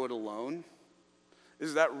trying to go it alone?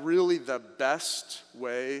 Is that really the best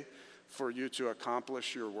way for you to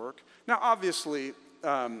accomplish your work? Now, obviously,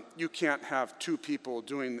 you can't have 2 people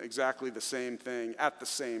doing exactly the same thing at the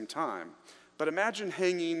same time. But imagine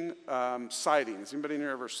hanging siding. Has anybody in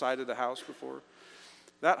here ever sided a house before?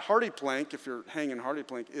 That hardy plank, if you're hanging hardy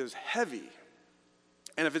plank, is heavy.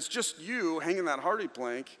 And if it's just you hanging that hardy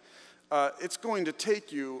plank, it's going to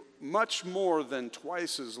take you much more than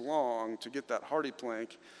twice as long to get that hardy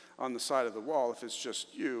plank on the side of the wall if it's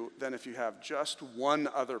just you than if you have just one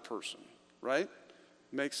other person, right?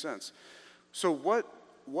 Makes sense. So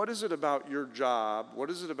what is it about your job,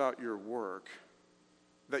 what is it about your work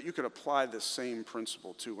that you could apply this same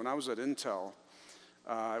principle to? When I was at Intel,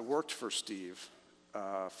 I worked for Steve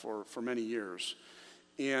for many years.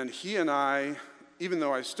 And he and I, even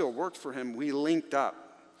though I still worked for him, we linked up.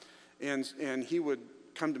 And he would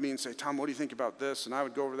come to me and say, Tom, what do you think about this? And I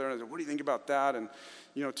would go over there and I'd say, what do you think about that? And,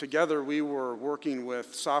 you know, together we were working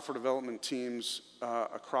with software development teams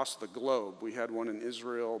across the globe. We had one in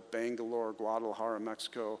Israel, Bangalore, Guadalajara,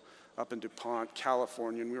 Mexico, up in DuPont,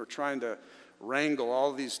 California. And we were trying to wrangle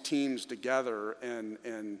all these teams together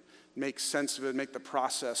and make sense of it, make the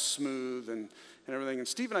process smooth and everything. And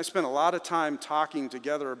Steve and I spent a lot of time talking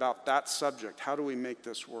together about that subject. How do we make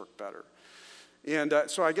this work better? And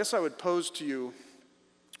so I guess I would pose to you,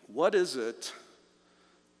 what is it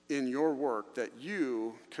in your work that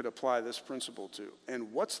you could apply this principle to?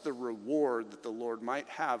 And what's the reward that the Lord might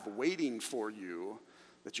have waiting for you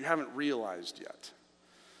that you haven't realized yet?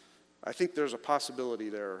 I think there's a possibility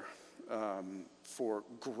there for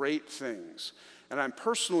great things. And I'm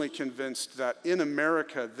personally convinced that in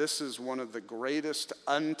America, this is one of the greatest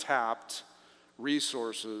untapped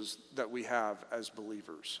resources that we have as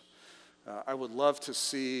believers. I would love to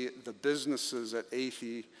see the businesses at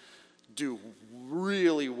Athey do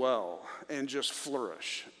really well and just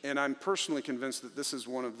flourish. And I'm personally convinced that this is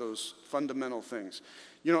one of those fundamental things.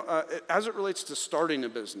 You know, as it relates to starting a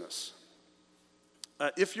business,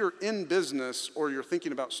 if you're in business or you're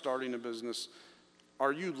thinking about starting a business,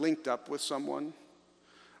 are you linked up with someone?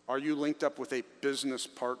 Are you linked up with a business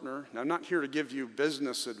partner? Now, I'm not here to give you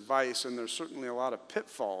business advice, and there's certainly a lot of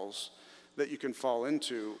pitfalls that you can fall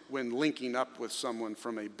into when linking up with someone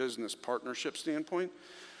from a business partnership standpoint.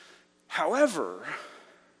 However,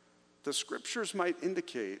 the scriptures might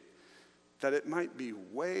indicate that it might be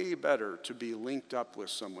way better to be linked up with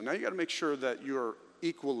someone. Now, you got to make sure that you're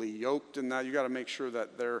equally yoked in that. You got to make sure that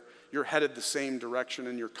you're headed the same direction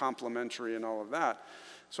and you're complementary and all of that.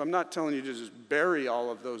 So I'm not telling you to just bury all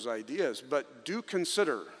of those ideas, but do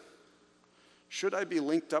consider, should I be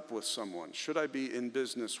linked up with someone? Should I be in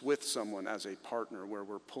business with someone as a partner where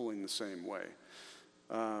we're pulling the same way?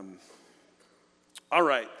 All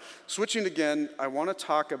right, switching again, I want to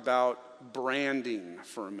talk about branding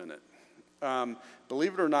for a minute.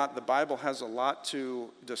 Believe it or not, the Bible has a lot to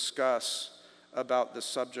discuss about the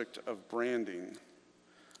subject of branding.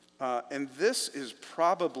 And this is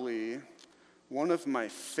probably one of my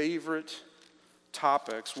favorite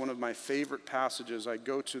topics, one of my favorite passages. I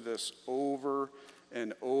go to this over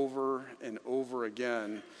and over and over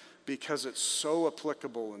again because it's so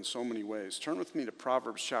applicable in so many ways. Turn with me to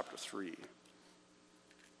Proverbs chapter 3.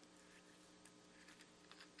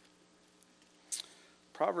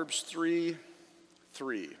 Proverbs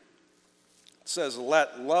 3:3. It says,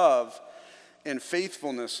 "Let love and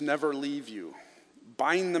faithfulness never leave you.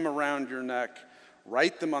 Bind them around your neck,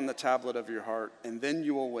 write them on the tablet of your heart, and then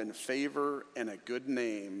you will win favor and a good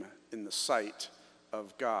name in the sight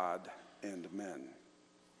of God and men."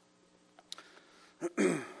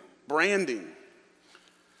 Branding.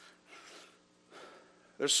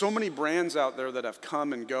 There's so many brands out there that have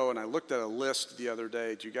come and go, and I looked at a list the other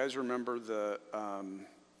day. Do you guys remember the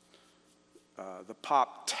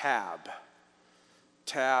pop Tab?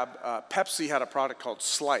 Pepsi had a product called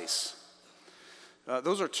Slice.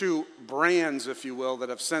 Those are two brands, if you will, that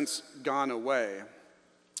have since gone away.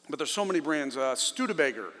 But there's so many brands.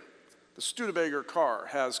 Studebaker, the Studebaker car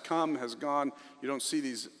has come, has gone. You don't see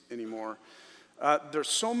these anymore. There's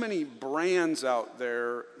so many brands out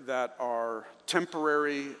there that are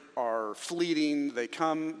temporary, are fleeting. They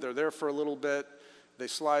come, they're there for a little bit, they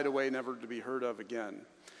slide away, never to be heard of again.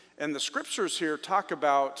 And the scriptures here talk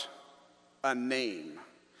about a name.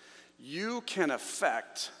 You can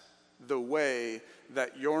affect the way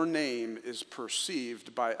that your name is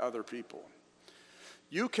perceived by other people.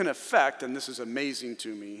 You can affect, and this is amazing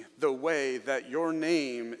to me, the way that your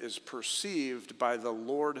name is perceived by the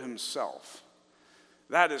Lord himself.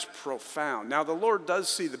 That is profound. Now, the Lord does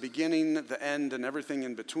see the beginning, the end, and everything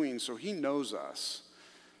in between, so he knows us.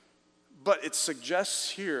 But it suggests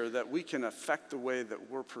here that we can affect the way that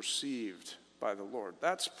we're perceived by the Lord.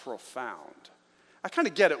 That's profound. I kind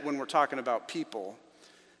of get it when we're talking about people.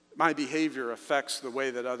 My behavior affects the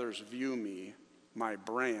way that others view me, my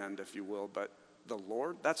brand, if you will, but the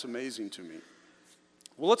Lord, that's amazing to me.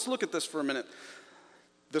 Well, let's look at this for a minute.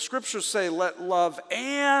 The scriptures say, let love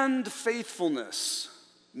and faithfulness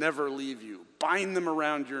never leave you. Bind them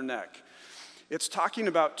around your neck. It's talking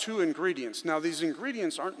about two ingredients. Now, these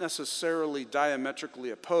ingredients aren't necessarily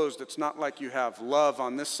diametrically opposed. It's not like you have love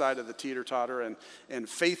on this side of the teeter-totter and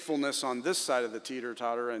faithfulness on this side of the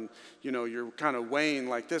teeter-totter, and, you're kind of weighing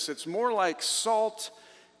like this. It's more like salt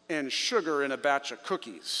and sugar in a batch of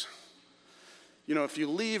cookies. If you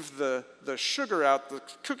leave the sugar out, the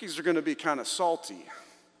cookies are going to be kind of salty.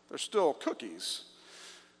 They're still cookies.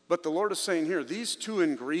 But the Lord is saying here, these two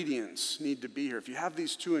ingredients need to be here. If you have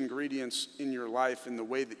these two ingredients in your life, in the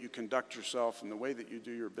way that you conduct yourself, in the way that you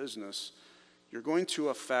do your business, you're going to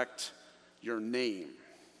affect your name.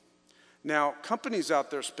 Now, companies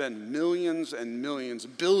out there spend millions and millions,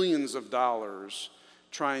 billions of dollars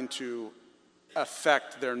trying to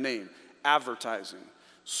affect their name. Advertising,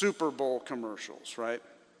 Super Bowl commercials, right?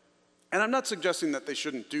 And I'm not suggesting that they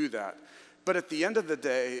shouldn't do that. But at the end of the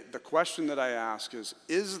day, the question that I ask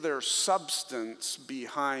is there substance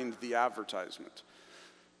behind the advertisement?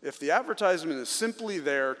 If the advertisement is simply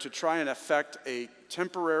there to try and affect a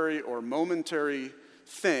temporary or momentary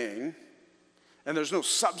thing, and there's no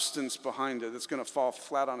substance behind it, it's going to fall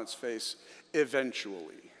flat on its face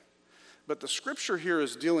eventually. But the scripture here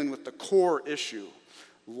is dealing with the core issue,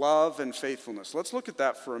 love and faithfulness. Let's look at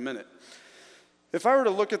that for a minute. If I were to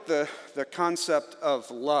look at the concept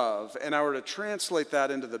of love and I were to translate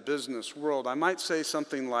that into the business world, I might say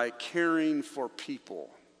something like caring for people,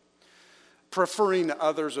 preferring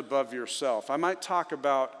others above yourself. I might talk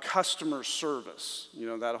about customer service,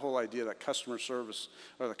 that whole idea that customer service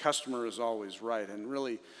or the customer is always right, and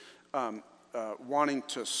really wanting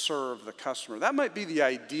to serve the customer. That might be the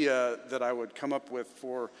idea that I would come up with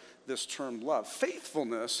for this term love.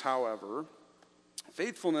 Faithfulness, however,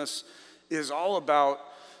 is all about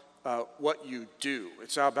what you do.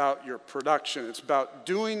 It's about your production. It's about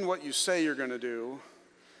doing what you say you're going to do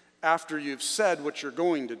after you've said what you're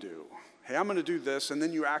going to do. Hey, I'm going to do this, and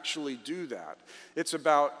then you actually do that. It's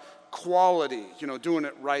about quality, doing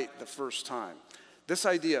it right the first time. This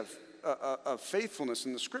idea of of faithfulness.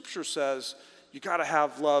 And the scripture says you got to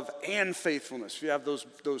have love and faithfulness. If you have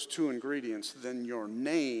those two ingredients, then your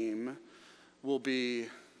name will be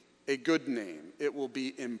a good name. It will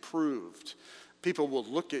be improved. People will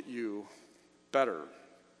look at you better.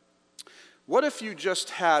 What if you just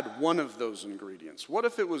had one of those ingredients? What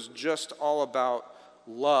if it was just all about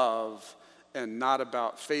love and not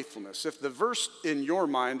about faithfulness? If the verse in your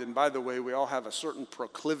mind, and by the way, we all have a certain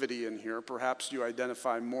proclivity in here, perhaps you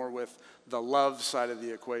identify more with the love side of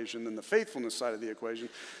the equation than the faithfulness side of the equation.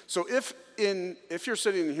 So if you're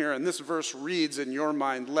sitting here and this verse reads in your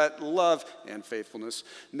mind, let love and faithfulness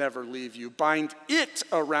never leave you, bind it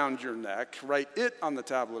around your neck, write it on the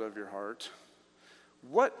tablet of your heart,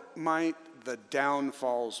 what might the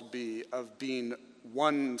downfalls be of being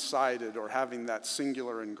one-sided or having that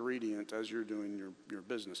singular ingredient as you're doing your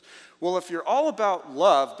business? Well, if you're all about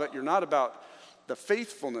love, but you're not about the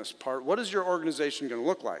faithfulness part, what is your organization going to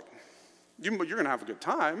look like? You're going to have a good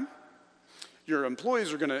time. Your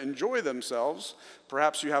employees are going to enjoy themselves.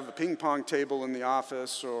 Perhaps you have a ping pong table in the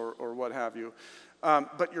office or what have you.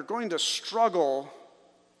 But you're going to struggle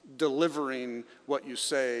delivering what you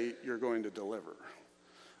say you're going to deliver.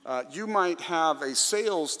 You might have a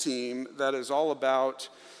sales team that is all about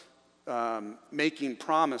making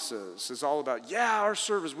promises. It's all about, our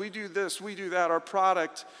service, we do this, we do that. Our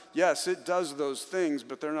product, yes, it does those things,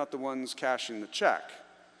 but they're not the ones cashing the check.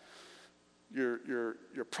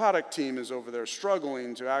 Your product team is over there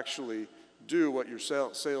struggling to actually do what your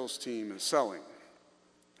sales team is selling.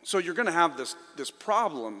 So you're going to have this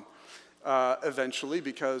problem eventually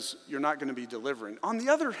because you're not going to be delivering. On the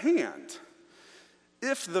other hand,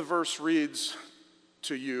 if the verse reads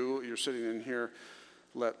to you, you're sitting in here,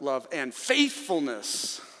 let love and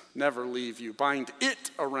faithfulness never leave you, bind it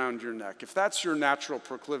around your neck. If that's your natural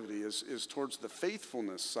proclivity is towards the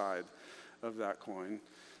faithfulness side of that coin,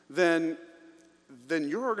 then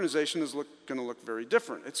your organization is going to look very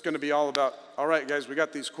different. It's going to be all about, all right, guys, we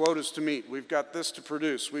got these quotas to meet. We've got this to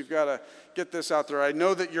produce. We've got to get this out there. I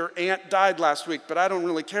know that your aunt died last week, but I don't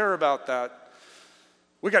really care about that.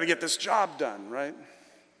 We got to get this job done, right?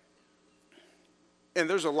 And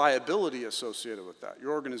there's a liability associated with that.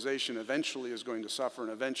 Your organization eventually is going to suffer,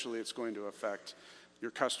 and eventually it's going to affect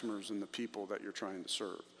your customers and the people that you're trying to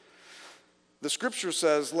serve. The scripture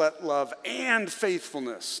says, let love and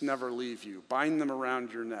faithfulness never leave you. Bind them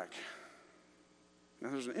around your neck.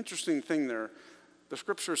 Now, there's an interesting thing there. The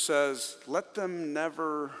scripture says, let them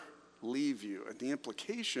never leave you. And the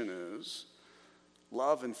implication is,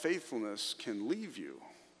 love and faithfulness can leave you.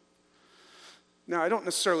 Now, I don't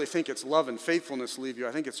necessarily think it's love and faithfulness leave you.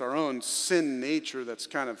 I think it's our own sin nature that's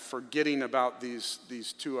kind of forgetting about these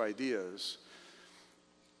two ideas.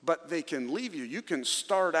 But they can leave you. You can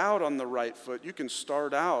start out on the right foot. You can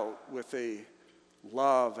start out with a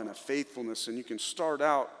love and a faithfulness, and you can start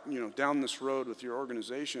out, down this road with your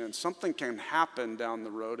organization, and something can happen down the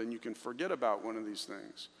road, and you can forget about one of these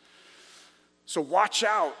things. So watch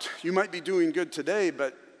out. You might be doing good today,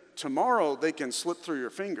 but tomorrow they can slip through your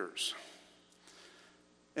fingers.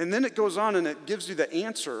 And then it goes on and it gives you the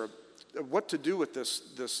answer of what to do with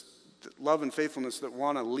this love and faithfulness that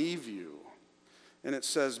want to leave you. And it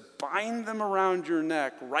says, bind them around your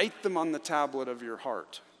neck, write them on the tablet of your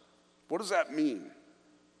heart. What does that mean?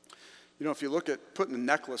 If you look at putting a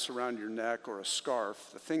necklace around your neck or a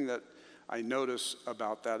scarf, the thing that I notice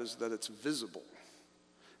about that is that it's visible.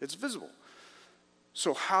 It's visible.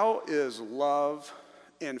 So how is love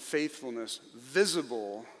and faithfulness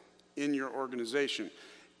visible in your organization,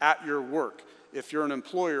 at your work? If you're an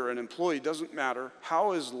employer, an employee, doesn't matter.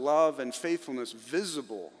 How is love and faithfulness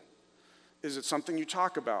visible? Is it something you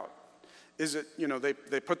talk about? Is it,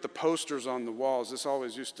 they put the posters on the walls. This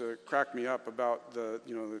always used to crack me up about the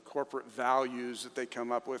corporate values that they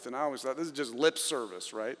come up with. And I always thought, this is just lip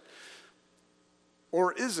service, right?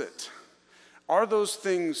 Or is it? Are those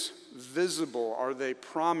things visible? Are they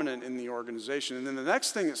prominent in the organization? And then the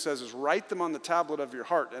next thing it says is write them on the tablet of your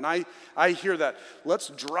heart. And I hear that. Let's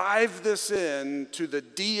drive this in to the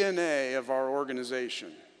DNA of our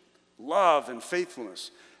organization. Love and faithfulness.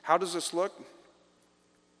 How does this look?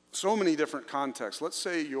 So many different contexts. Let's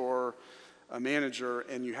say you're a manager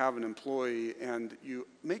and you have an employee and you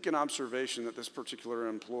make an observation that this particular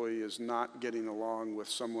employee is not getting along with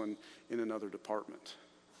someone in another department.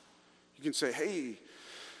 You can say, hey,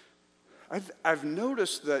 I've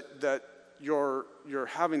noticed that you're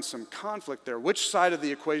having some conflict there. Which side of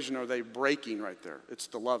the equation are they breaking right there? It's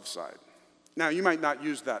the love side. Now, you might not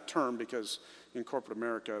use that term because in corporate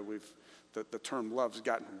America, the term love's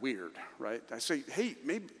gotten weird, right? I say, hey,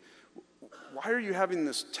 maybe, why are you having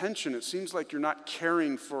this tension? It seems like you're not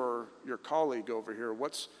caring for your colleague over here.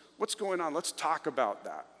 What's What's going on? Let's talk about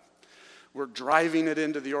that. We're driving it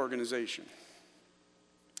into the organization.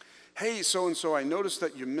 Hey, so-and-so, I noticed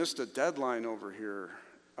that you missed a deadline over here.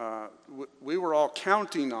 We were all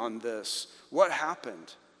counting on this. What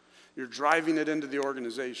happened? You're driving it into the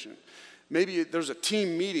organization. Maybe there's a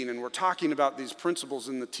team meeting and we're talking about these principles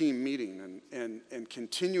in the team meeting and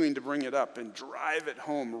continuing to bring it up and drive it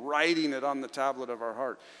home, writing it on the tablet of our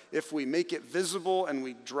heart. If we make it visible and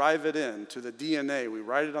we drive it in to the DNA, we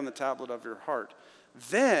write it on the tablet of your heart,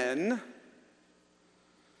 then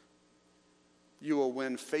you will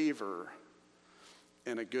win favor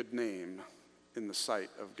and a good name in the sight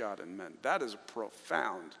of God and men. That is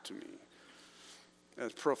profound to me.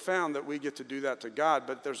 It's profound that we get to do that to God,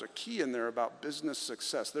 but there's a key in there about business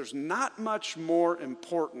success. There's not much more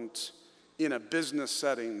important in a business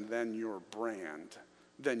setting than your brand,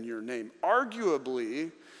 than your name. Arguably,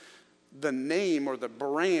 the name or the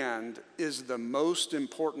brand is the most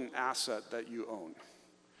important asset that you own.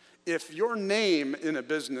 If your name in a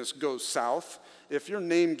business goes south, if your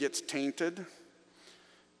name gets tainted,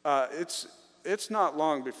 it's not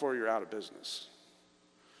long before you're out of business.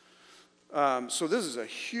 So this is a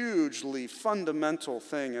hugely fundamental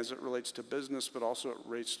thing as it relates to business, but also it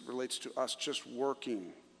relates to us just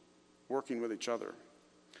working with each other.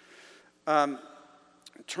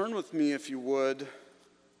 Turn with me, if you would,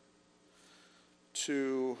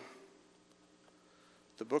 to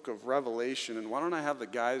the book of Revelation. And why don't I have the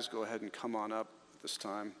guys go ahead and come on up this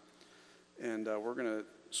time. And we're going to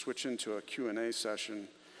switch into a Q&A session.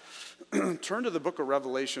 Turn to the book of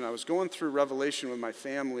Revelation. I was going through Revelation with my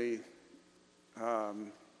family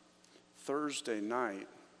Thursday night,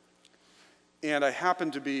 and I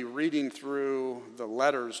happened to be reading through the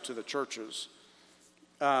letters to the churches.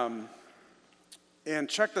 And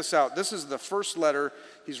check this out. This is the first letter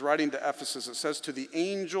he's writing to Ephesus. It says, "To the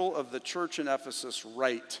angel of the church in Ephesus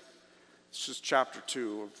write." It's just chapter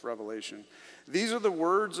 2 of Revelation. "These are the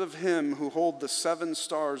words of him who hold the 7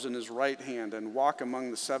 stars in his right hand and walk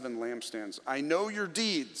among the 7 lampstands. I know your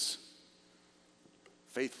deeds,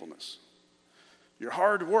 faithfulness, your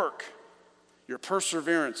hard work, your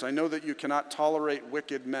perseverance. I know that you cannot tolerate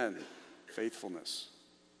wicked men, faithfulness.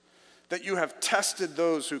 That you have tested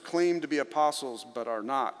those who claim to be apostles but are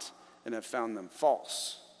not, and have found them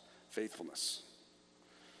false, faithfulness.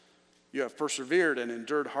 You have persevered and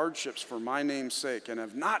endured hardships for my name's sake, and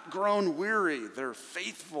have not grown weary. They're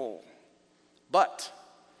faithful. But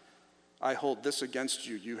I hold this against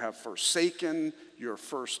you. You have forsaken your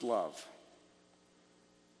first love.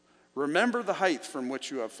 Remember the height from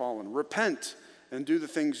which you have fallen. Repent and do the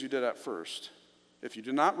things you did at first. If you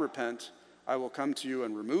do not repent, I will come to you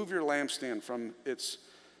and remove your lampstand from its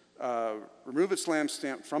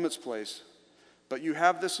lampstand from its place. But you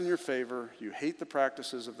have this in your favor: you hate the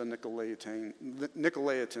practices of the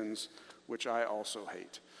Nicolaitans, which I also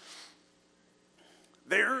hate."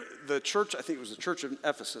 There, the church, I think it was the church in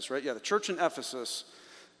Ephesus, right? Yeah, the church in Ephesus.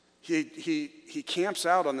 He camps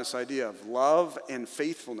out on this idea of love and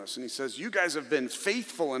faithfulness. And he says, you guys have been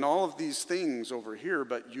faithful in all of these things over here,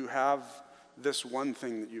 but you have this one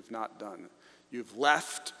thing that you've not done. You've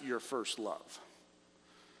left your first love.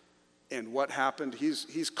 And what happened?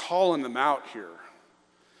 He's calling them out here.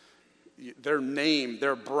 Their name,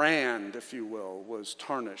 their brand, if you will, was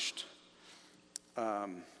tarnished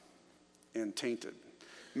and tainted.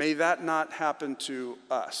 May that not happen to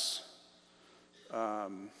us.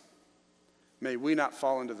 May we not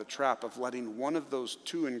fall into the trap of letting one of those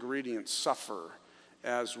 2 ingredients suffer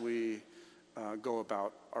as we go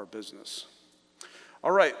about our business.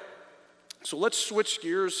 All right, so let's switch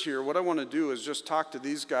gears here. What I want to do is just talk to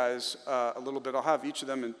these guys a little bit. I'll have each of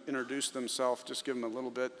them introduce themselves, just give them a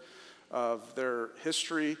little bit of their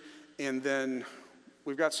history, and then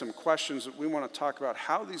we've got some questions that we want to talk about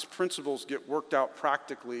how these principles get worked out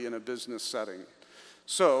practically in a business setting.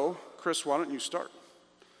 So, Chris, why don't you start?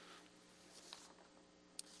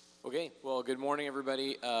 Okay, well, good morning,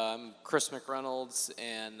 everybody. I'm Chris McReynolds,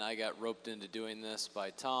 and I got roped into doing this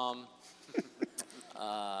by Tom.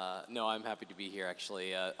 No, I'm happy to be here,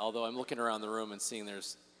 actually, although I'm looking around the room and seeing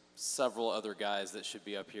there's several other guys that should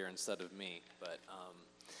be up here instead of me. But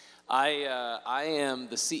I am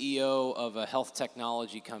the CEO of a health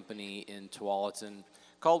technology company in Tualatin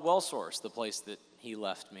called WellSource, the place that he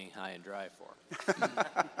left me high and dry for.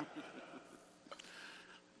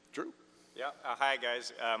 Drew? Yeah, hi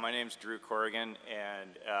guys. My name's Drew Corrigan,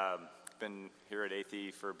 and been here at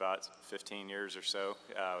ATHE for about 15 years or so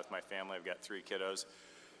with my family. I've got 3 kiddos,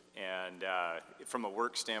 and from a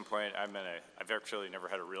work standpoint, I've actually never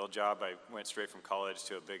had a real job. I went straight from college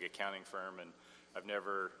to a big accounting firm, and I've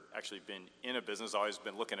never actually been in a business. I've always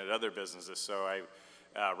been looking at other businesses. So I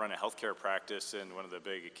run a healthcare practice in one of the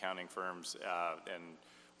big accounting firms and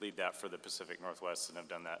lead that for the Pacific Northwest, and I've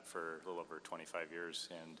done that for a little over 25 years,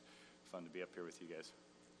 and fun to be up here with you guys.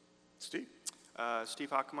 Steve? Steve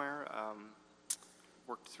Hockmeyer,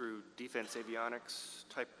 worked through defense avionics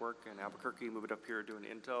type work in Albuquerque, moved up here doing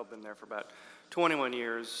Intel, been there for about 21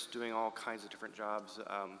 years, doing all kinds of different jobs,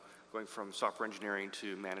 going from software engineering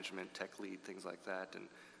to management, tech lead, things like that, and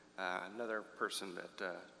another person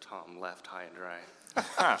that Tom left high and dry.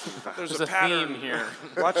 There's a theme here.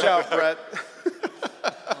 Watch out, Brett.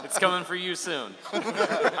 It's coming for you soon.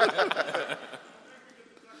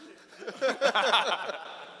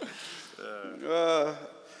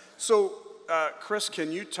 So, Chris,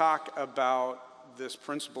 can you talk about this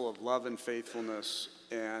principle of love and faithfulness,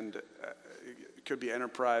 and it could be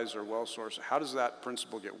Enterprise or WellSource? How does that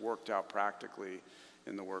principle get worked out practically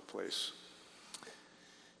in the workplace?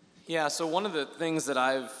 Yeah, so one of the things that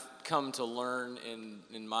I've come to learn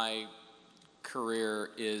in my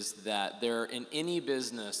career is that in any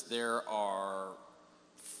business, there are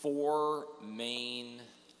 4 main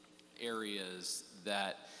areas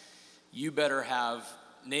that you better have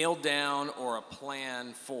nailed down or a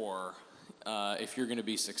plan for if you're going to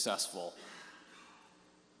be successful.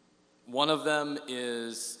 One of them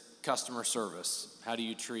is customer service. How do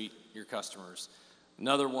you treat your customers?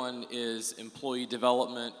 Another one is employee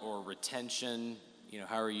development or retention.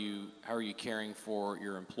 How are you caring for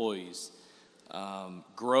your employees?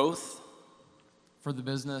 Growth for the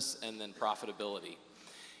business, and then profitability.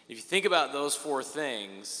 If you think about those 4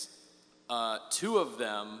 things, 2 of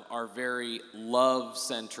them are very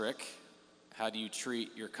love-centric. How do you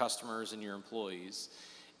treat your customers and your employees?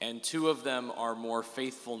 And 2 of them are more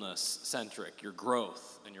faithfulness-centric, your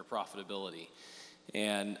growth and your profitability.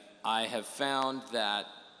 And I have found that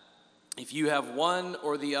if you have one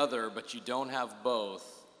or the other, but you don't have both,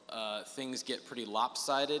 things get pretty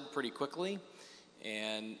lopsided pretty quickly.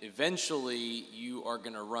 And eventually, you are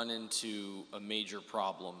going to run into a major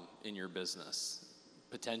problem in your business,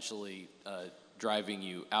 potentially driving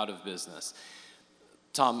you out of business.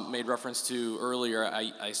 Tom made reference to earlier,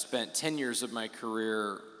 I spent 10 years of my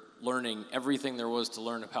career learning everything there was to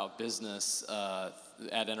learn about business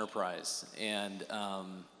at Enterprise, and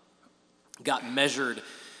got measured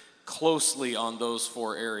closely on those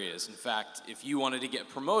 4 areas. In fact, if you wanted to get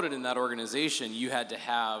promoted in that organization, you had to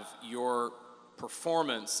have your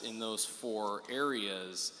performance in those 4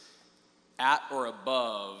 areas at or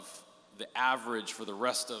above the average for the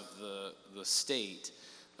rest of the state.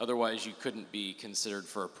 Otherwise, you couldn't be considered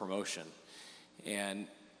for a promotion. And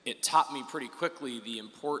it taught me pretty quickly the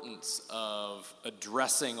importance of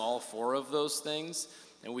addressing all 4 of those things.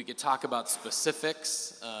 And we could talk about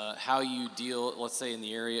specifics, how you deal, let's say, in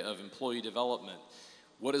the area of employee development.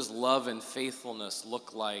 What does love and faithfulness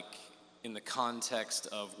look like in the context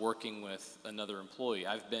of working with another employee?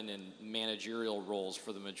 I've been in managerial roles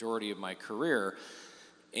for the majority of my career.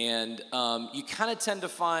 And you kind of tend to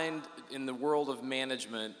find in the world of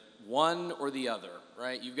management one or the other,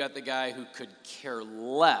 right? You've got the guy who could care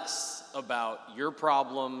less about your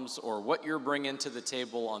problems or what you're bringing to the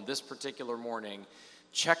table on this particular morning.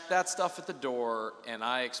 Check that stuff at the door, and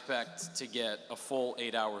I expect to get a full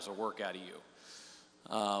 8 hours of work out of you.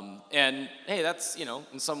 And hey, that's,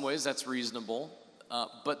 in some ways that's reasonable.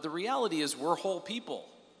 But the reality is we're whole people.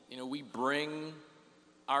 We bring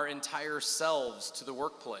our entire selves to the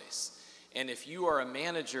workplace. And if you are a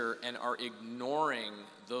manager and are ignoring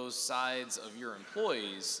those sides of your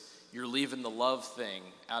employees, you're leaving the love thing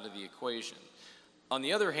out of the equation. On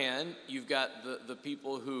the other hand, you've got the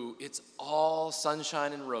people who it's all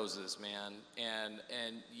sunshine and roses, man, and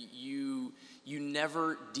you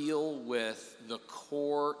never deal with the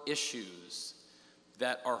core issues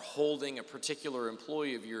that are holding a particular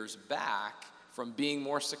employee of yours back from being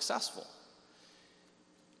more successful.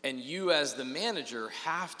 And you as the manager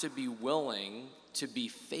have to be willing to be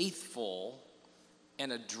faithful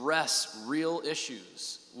and address real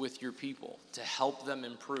issues with your people to help them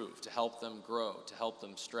improve, to help them grow, to help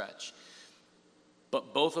them stretch.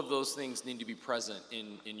 But both of those things need to be present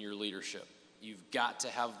in your leadership. You've got to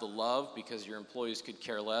have the love because your employees could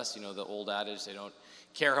care less. The old adage, they don't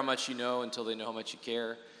care how much you know until they know how much you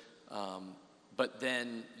care. But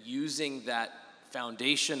then using that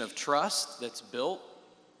foundation of trust that's built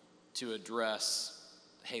to address,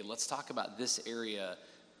 hey, let's talk about this area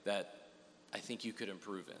that I think you could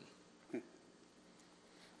improve in.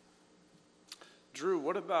 Drew,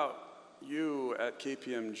 what about you at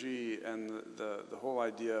KPMG and the whole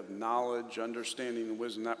idea of knowledge, understanding, and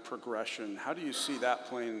wisdom, that progression? How do you see that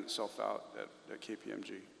playing itself out at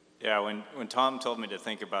KPMG? Yeah, when Tom told me to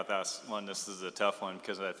think about that one, this is a tough one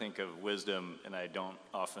because I think of wisdom and I don't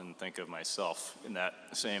often think of myself in that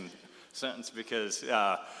same sentence because,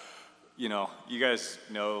 you guys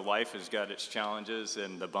know life has got its challenges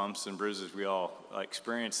and the bumps and bruises we all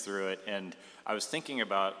experience through it. And I was thinking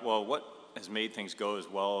about, well, what has made things go as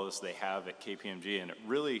well as they have at KPMG? And it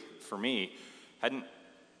really, for me, hadn't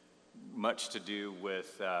much to do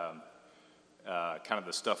with kind of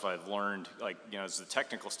the stuff I've learned, it's the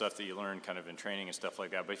technical stuff that you learn kind of in training and stuff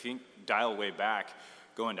like that. But if you dial way back,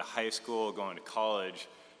 going to high school, going to college,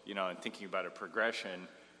 and thinking about a progression,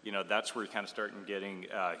 that's where you kind of start getting,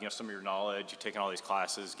 some of your knowledge. You're taking all these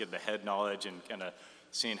classes, getting the head knowledge and kind of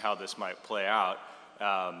seeing how this might play out,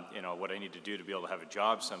 what I need to do to be able to have a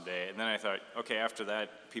job someday. And then I thought, okay, after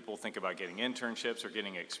that, people think about getting internships or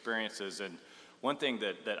getting experiences. And one thing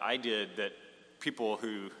that I did that people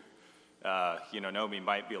who know me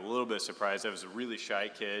might be a little bit surprised. I was a really shy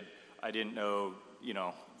kid. I didn't know,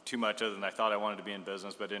 too much other than I thought I wanted to be in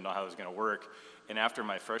business, but I didn't know how it was going to work. And after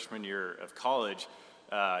my freshman year of college,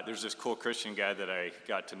 there's this cool Christian guy that I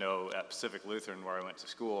got to know at Pacific Lutheran where I went to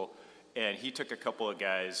school. And he took a couple of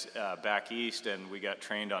guys back east, and we got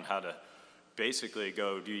trained on how to basically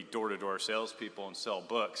go do door-to-door salespeople and sell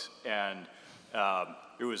books. And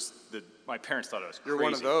it was my parents thought I was crazy. You're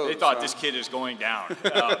one of those. They thought this kid is going down.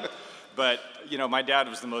 But, my dad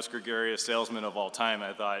was the most gregarious salesman of all time.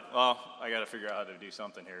 I thought, well, I got to figure out how to do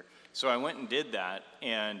something here. So I went and did that.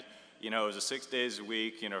 And, it was a 6 days a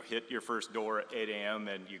week, hit your first door at 8 a.m.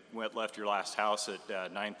 and you left your last house at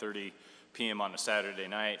 9:30 p.m. on a Saturday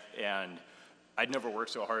night. And I'd never worked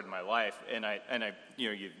so hard in my life. And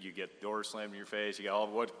you get doors slammed in your face. You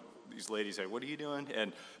got what these ladies say, what are you doing?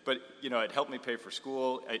 But it helped me pay for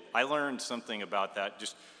school. I learned something about that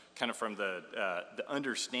just kind of from the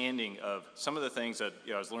understanding of some of the things that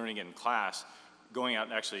I was learning in class, going out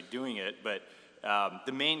and actually doing it. But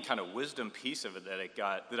the main kind of wisdom piece of it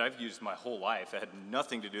that I've used my whole life, it had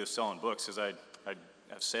nothing to do with selling books, because I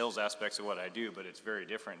have sales aspects of what I do, but it's very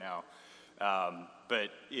different now. But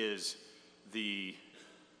is the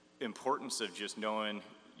importance of just knowing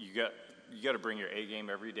you got to bring your A game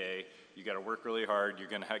every day. You got to work really hard. You're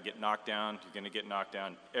going to get knocked down. You're going to get knocked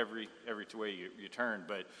down every way you turn.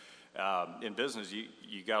 But in business,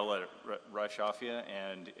 you got to let it rush off you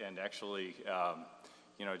and actually,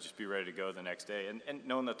 just be ready to go the next day. And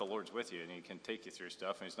knowing that the Lord's with you and He can take you through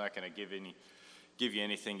stuff, and He's not going to give you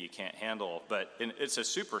anything you can't handle. But it's a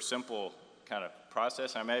super simple kind of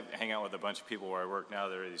process. I may hang out with a bunch of people where I work now.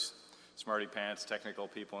 There are these smarty pants, technical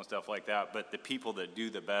people and stuff like that. But the people that do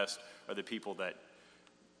the best are the people that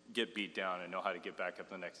get beat down and know how to get back up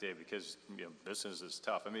the next day, because business is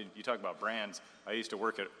tough. I mean, you talk about brands. I used to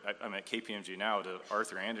work I'm at KPMG now to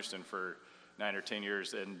Arthur Andersen for 9 or 10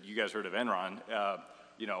 years, and you guys heard of Enron.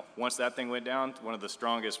 Once that thing went down, one of the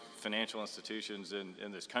strongest financial institutions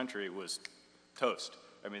in this country was toast.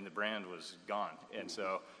 I mean, the brand was gone. And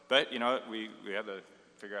so, but we had to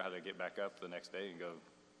figure out how to get back up the next day and go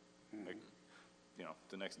make,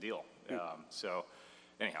 the next deal. So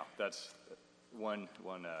anyhow, that's one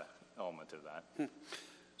element of that.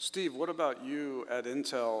 Steve, what about you at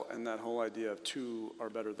Intel and that whole idea of two are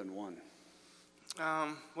better than one?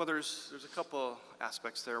 Well, there's a couple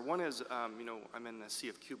aspects there. One is, I'm in the sea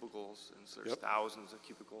of cubicles, and so there's thousands of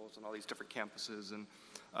cubicles on all these different campuses,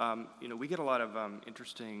 and we get a lot of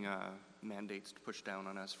interesting mandates pushed down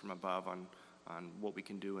on us from above on what we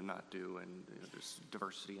can do and not do, and there's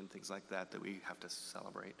diversity and things like that we have to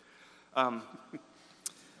celebrate.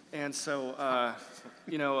 And so,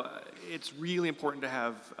 it's really important to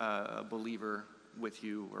have a believer with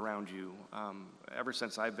you, around you. Ever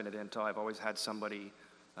since I've been at Intel, I've always had somebody,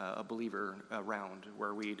 a believer around,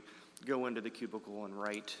 where we'd go into the cubicle and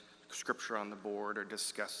write scripture on the board, or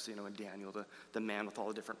discuss, in Daniel, the man with all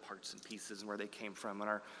the different parts and pieces and where they came from, and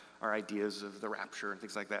our ideas of the rapture and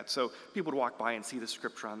things like that. So people would walk by and see the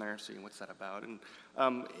scripture on there, saying, what's that about? And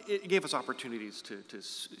it gave us opportunities to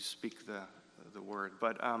speak the word.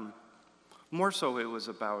 But more so, it was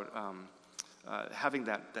about having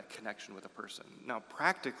that connection with a person. Now,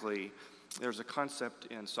 practically, there's a concept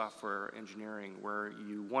in software engineering where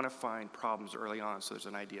you want to find problems early on, so there's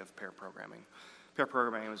an idea of pair programming. Pair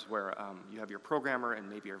programming is where you have your programmer and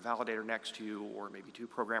maybe your validator next to you, or maybe two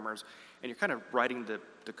programmers, and you're kind of writing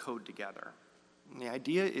the code together. And the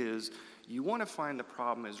idea is you want to find the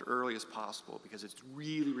problem as early as possible, because it's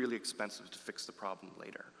really, really expensive to fix the problem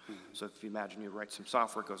later. Mm-hmm. So if you imagine you write some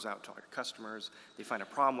software, it goes out to all your customers, they find a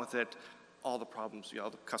problem with it, all the problems, all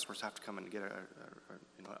the customers have to come in and get an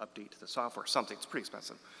update to the software, something. It's pretty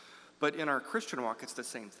expensive. But in our Christian walk, it's the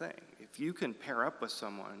same thing. If you can pair up with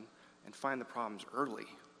someone and find the problems early,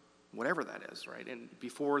 whatever that is, right? And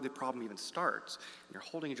before the problem even starts, and you're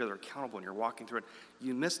holding each other accountable and you're walking through it,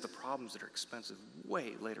 you miss the problems that are expensive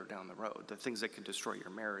way later down the road, the things that can destroy your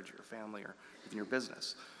marriage, your family, or even your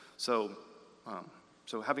business. So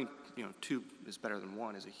having, two is better than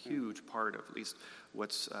one is a huge part of at least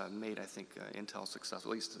what's made, I think, Intel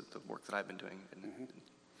successful, at least the work that I've been doing.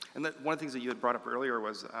 And one of the things that you had brought up earlier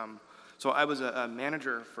was, so I was a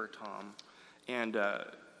manager for Tom, and a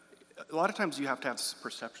lot of times you have to have this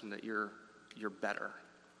perception that you're better,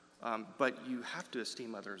 but you have to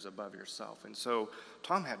esteem others above yourself. And so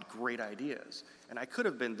Tom had great ideas, and I could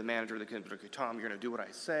have been the manager that could have been, okay, Tom, you're going to do what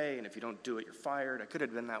I say, and if you don't do it, you're fired. I could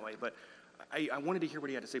have been that way, but I wanted to hear what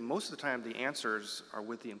he had to say. Most of the time, the answers are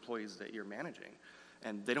with the employees that you're managing,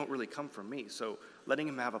 and they don't really come from me. So letting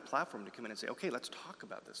him have a platform to come in and say, okay, let's talk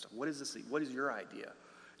about this stuff. What is this? What is your idea?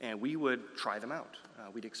 And we would try them out.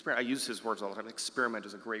 We'd experiment. I use his words all the time. Experiment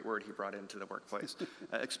is a great word he brought into the workplace.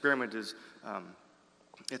 Experiment is,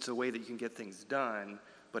 it's a way that you can get things done,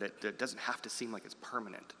 but it doesn't have to seem like it's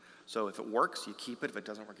permanent. So if it works, you keep it. If it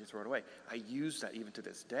doesn't work, you throw it away. I use that even to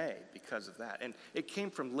this day because of that. And it came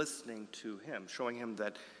from listening to him, showing him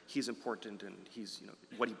that he's important and he's,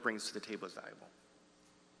 what he brings to the table is valuable.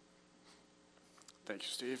 Thank you,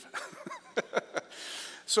 Steve.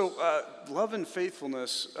 So love and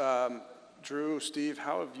faithfulness, Drew, Steve,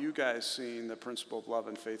 how have you guys seen the principle of love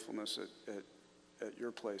and faithfulness at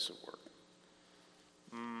your place of work?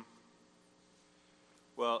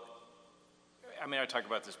 Well, I talk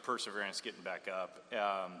about this perseverance, getting back up.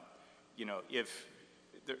 If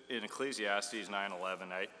in Ecclesiastes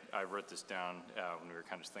 9:11, I wrote this down when we were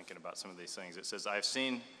kind of thinking about some of these things. It says, "I've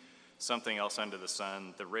seen something else under the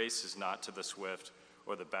sun. The race is not to the swift,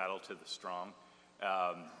 or the battle to the strong."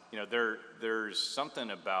 There's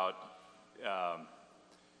something about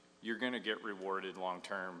you're going to get rewarded long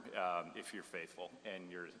term if you're faithful, and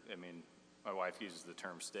my wife uses the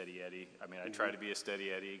term steady Eddie. I try to be a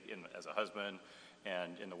steady Eddie as a husband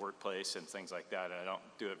and in the workplace and things like that. And I don't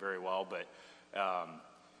do it very well, but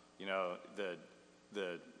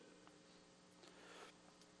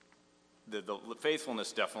the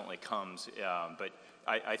faithfulness definitely comes. But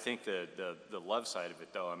I think the love side of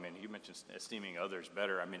it, though. You mentioned esteeming others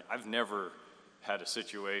better. I've never had a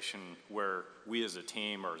situation where we as a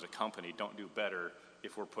team or as a company don't do better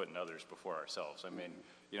if we're putting others before ourselves.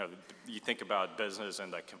 You think about business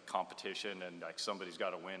and like competition and like somebody's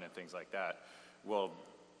got to win and things like that. Well,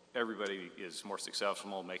 everybody is more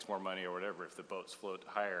successful, makes more money or whatever if the boats float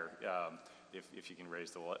higher, if you can raise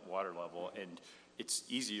the water level. And it's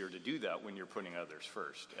easier to do that when you're putting others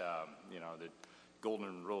first. The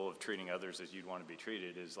golden rule of treating others as you'd want to be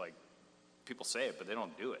treated is like, people say it, but they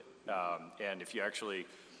don't do it. And if you actually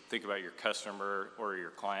think about your customer or your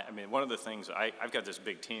client, one of the things, I've got this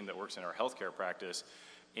big team that works in our healthcare practice,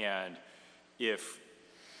 and if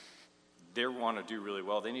they want to do really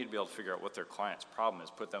well, they need to be able to figure out what their client's problem is,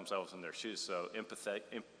 put themselves in their shoes. So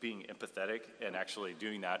being empathetic and actually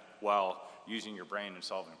doing that while using your brain and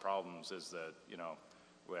solving problems is the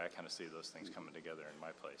way I kind of see those things coming together in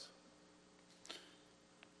my place.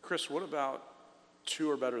 Chris, what about two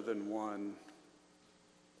are better than one?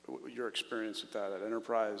 Your experience with that at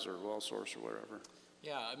Enterprise or WellSource or wherever?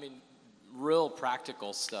 Yeah, real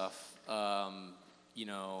practical stuff, hiring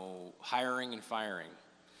and firing.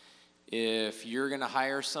 If you're going to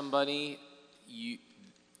hire somebody,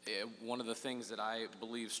 one of the things that I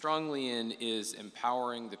believe strongly in is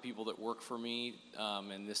empowering the people that work for me.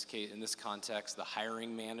 In this context, the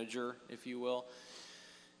hiring manager, if you will,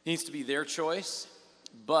 needs to be their choice.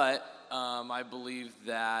 But I believe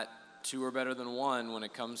that two are better than one when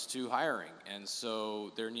it comes to hiring, and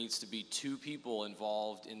so there needs to be two people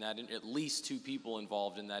involved in that, at least two people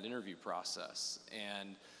involved in that interview process.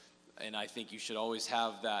 And I think you should always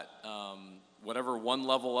have that, whatever one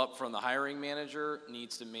level up from the hiring manager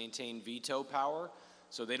needs to maintain veto power.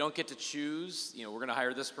 So they don't get to choose, we're going to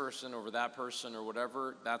hire this person over that person or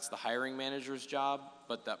whatever. That's the hiring manager's job.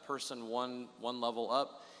 But that person one level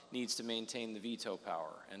up needs to maintain the veto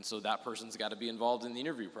power. And so that person's got to be involved in the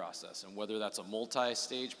interview process. And whether that's a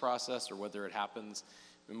multi-stage process or whether it happens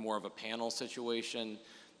in more of a panel situation,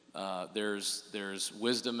 there's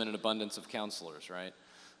wisdom and an abundance of counselors, right?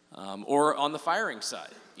 Or on the firing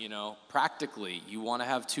side, practically, you want to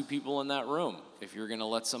have two people in that room if you're going to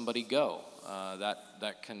let somebody go.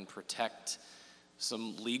 That can protect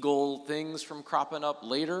some legal things from cropping up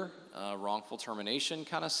later, wrongful termination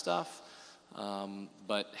kind of stuff.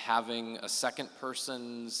 But having a second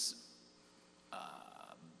person's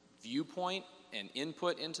viewpoint and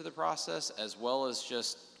input into the process, as well as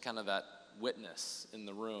just kind of that witness in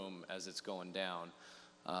the room as it's going down,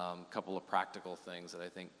 A couple of practical things that I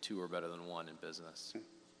think two are better than one in business.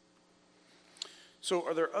 So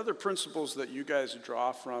are there other principles that you guys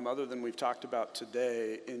draw from, other than we've talked about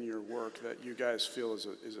today, in your work that you guys feel is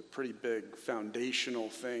a pretty big foundational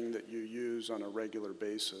thing that you use on a regular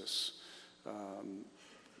basis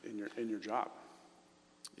in your job?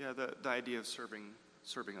 Yeah, the idea of serving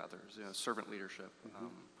others, servant leadership,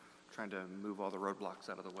 trying to move all the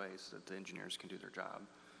roadblocks out of the way so that the engineers can do their job.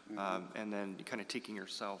 And then kind of taking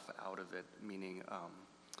yourself out of it, meaning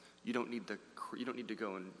you don't need to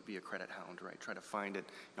go and be a credit hound, right? Try to find it.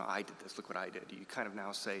 I did this. Look what I did. You kind of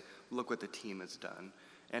now say, look what the team has done,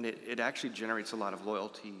 and it actually generates a lot of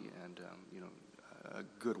loyalty and a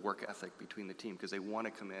good work ethic between the team, because they want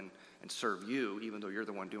to come in and serve you, even though you're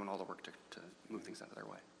the one doing all the work to move things out of their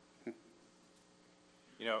way.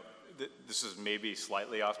 This is maybe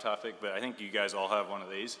slightly off topic, but I think you guys all have one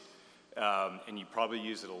of these, and you probably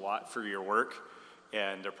use it a lot for your work.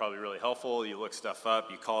 And they're probably really helpful. You look stuff up,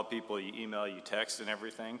 you call people, you email, you text and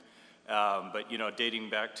everything. But dating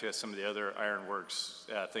back to some of the other Ironworks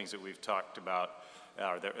things that we've talked about,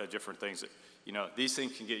 there are different things that, these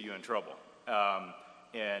things can get you in trouble.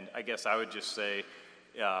 And I guess I would just say,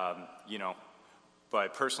 by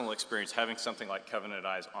personal experience, having something like Covenant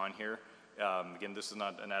Eyes on here, again, this is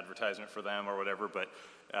not an advertisement for them or whatever, but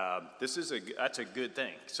that's a good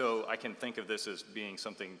thing. So I can think of this as being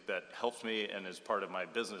something that helps me and is part of my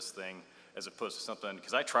business thing, as opposed to something,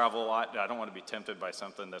 because I travel a lot. I don't want to be tempted by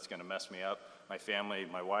something that's going to mess me up, my family,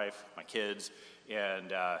 my wife, my kids,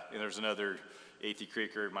 and there's another Athey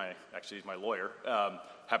Creeker, he's my lawyer,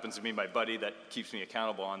 happens to be my buddy that keeps me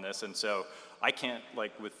accountable on this. And so I can't,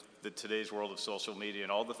 with today's world of social media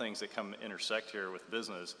and all the things that intersect here with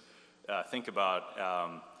business, think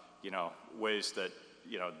about ways that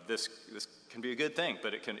this can be a good thing,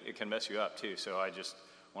 but it can mess you up too. So I just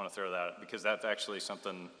want to throw that out, because that's actually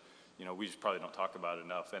something we just probably don't talk about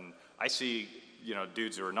enough. And I see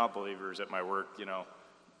dudes who are not believers at my work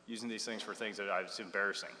using these things for things that it's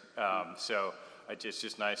embarrassing. So it's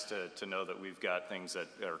just nice to know that we've got things that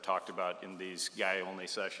are talked about in these guy-only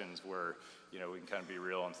sessions where we can kind of be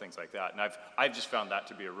real and things like that. And I've just found that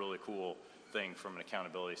to be a really cool thing from an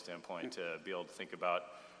accountability standpoint, to be able to think about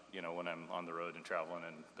when I'm on the road and traveling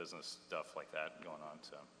and business stuff like that going on.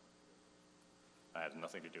 So I have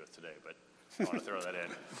nothing to do with today, but I want to throw that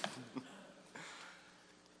in.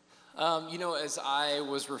 As I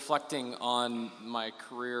was reflecting on my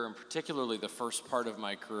career, and particularly the first part of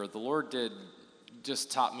my career, the Lord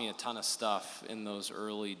just taught me a ton of stuff in those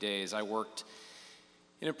early days. I worked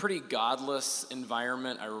in a pretty godless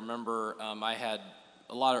environment. I remember I had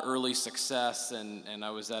a lot of early success, and I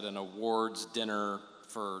was at an awards dinner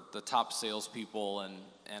for the top salespeople,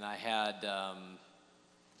 and I had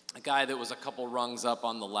a guy that was a couple rungs up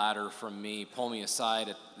on the ladder from me pull me aside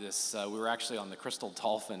at this, we were actually on the Crystal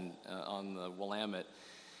Dolphin on the Willamette.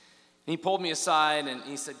 And he pulled me aside and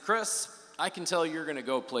he said, "Chris, I can tell you're gonna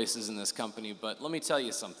go places in this company, but let me tell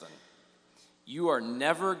you something. You are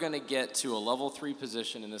never gonna get to a level 3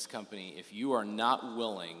 position in this company if you are not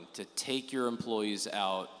willing to take your employees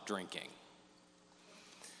out drinking."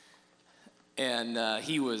 And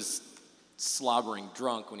he was slobbering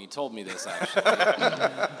drunk when he told me this, actually.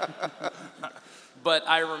 But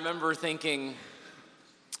I remember thinking,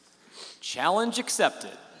 challenge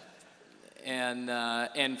accepted.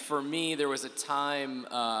 And for me, there was a time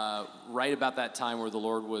right about that time where the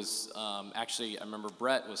Lord was actually, I remember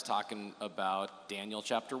Brett was talking about Daniel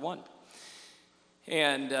chapter 1.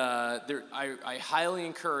 And I highly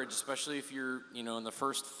encourage, especially if you're in the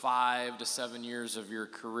first 5 to 7 years of your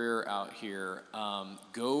career out here,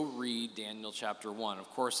 go read Daniel chapter 1. Of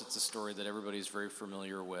course, it's a story that everybody's very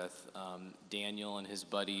familiar with. Daniel and his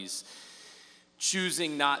buddies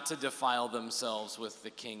choosing not to defile themselves with the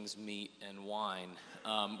king's meat and wine,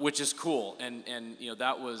 which is cool. And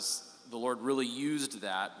that was, the Lord really used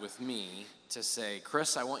that with me to say,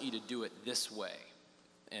 Chris, I want you to do it this way.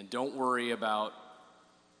 And don't worry about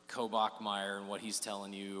Ko Bachmeyer and what he's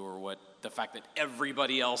telling you, or what the fact that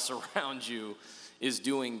everybody else around you is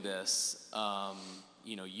doing this.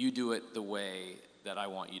 You do it the way that I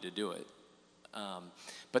want you to do it.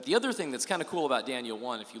 But the other thing that's kind of cool about Daniel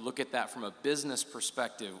 1, if you look at that from a business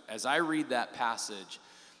perspective, as I read that passage,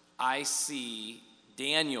 I see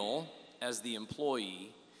Daniel as the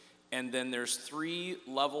employee, and then there's 3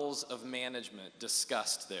 levels of management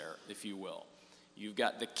discussed there, if you will. You've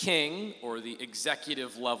got the king, or the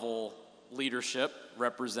executive level leadership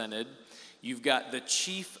represented. You've got the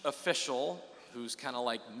chief official, who's kind of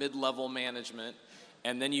like mid-level management.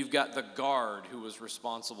 And then you've got the guard, who was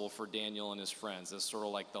responsible for Daniel and his friends, as sort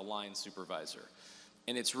of like the line supervisor.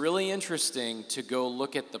 And it's really interesting to go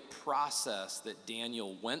look at the process that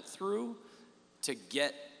Daniel went through to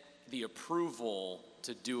get the approval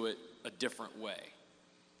to do it a different way.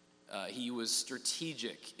 He was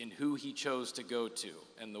strategic in who he chose to go to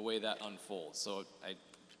and the way that unfolds. So I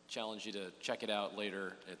challenge you to check it out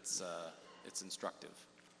later. It's instructive.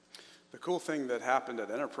 The cool thing that happened at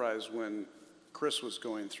Enterprise when Chris was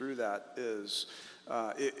going through that is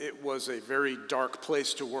it was a very dark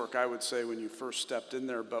place to work, I would say, when you first stepped in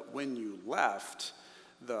there. But when you left,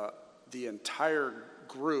 the entire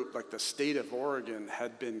group, like the state of Oregon,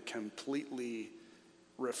 had been completely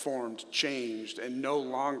reformed, changed, and no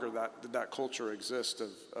longer that culture exists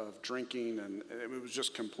of drinking, and it was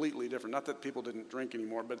just completely different. Not that people didn't drink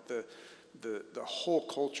anymore, but the whole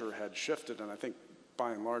culture had shifted, and I think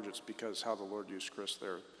by and large it's because how the Lord used Chris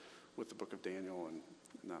there with the book of Daniel and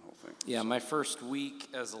that whole thing. Yeah, my first week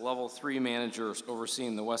as a level 3 manager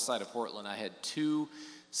overseeing the west side of Portland, I had 2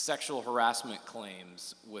 sexual harassment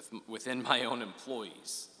claims within my own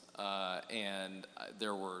employees, and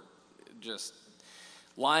there were just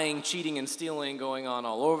lying, cheating, and stealing going on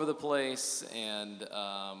all over the place. And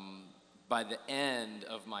by the end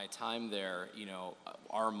of my time there,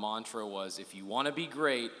 our mantra was, if you want to be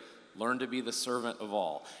great, learn to be the servant of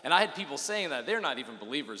all. And I had people saying that. They're not even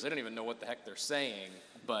believers. They don't even know what the heck they're saying.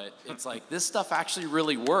 But it's like, this stuff actually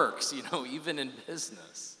really works, even in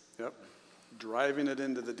business. Yep. Driving it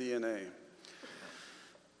into the DNA.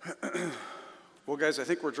 Well, guys, I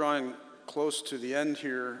think we're drawing close to the end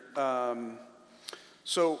here.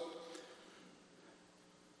 So,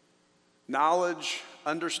 knowledge,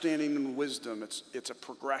 understanding, and wisdom, it's a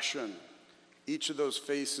progression. Each of those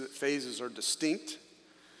phases are distinct.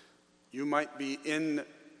 You might be in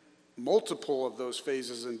multiple of those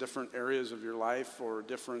phases in different areas of your life or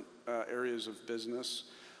different areas of business.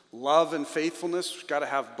 Love and faithfulness, got to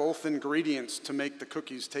have both ingredients to make the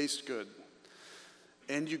cookies taste good.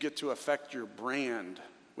 And you get to affect your brand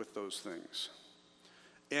with those things.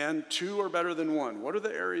 And 2 are better than 1. What are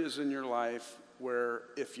the areas in your life where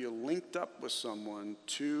if you linked up with someone,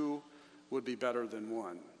 2 would be better than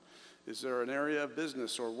 1? Is there an area of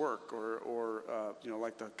business or work or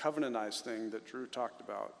like the covenantized thing that Drew talked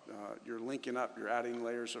about? You're linking up, you're adding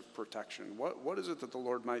layers of protection. What is it that the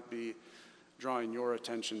Lord might be drawing your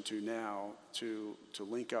attention to now to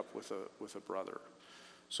link up with a brother?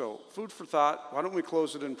 So, food for thought. Why don't we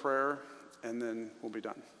close it in prayer, and then we'll be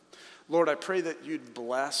done. Lord, I pray that you'd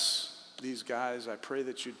bless these guys. I pray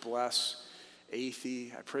that you'd bless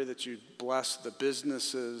Athey. I pray that you'd bless the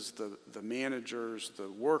businesses, the managers, the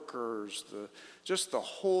workers, just the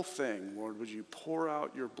whole thing. Lord, would you pour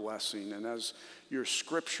out your blessing? And as your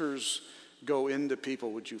scriptures go into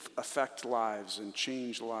people, would you affect lives and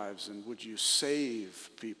change lives? And would you save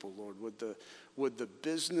people, Lord? Would the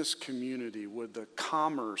business community, would the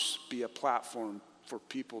commerce be a platform for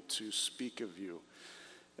people to speak of you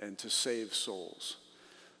and to save souls?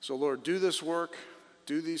 So, Lord, do this work.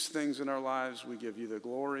 Do these things in our lives. We give you the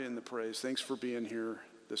glory and the praise. Thanks for being here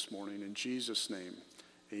this morning. In Jesus' name,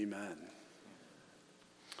 amen.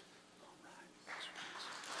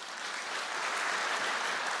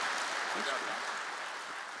 All right.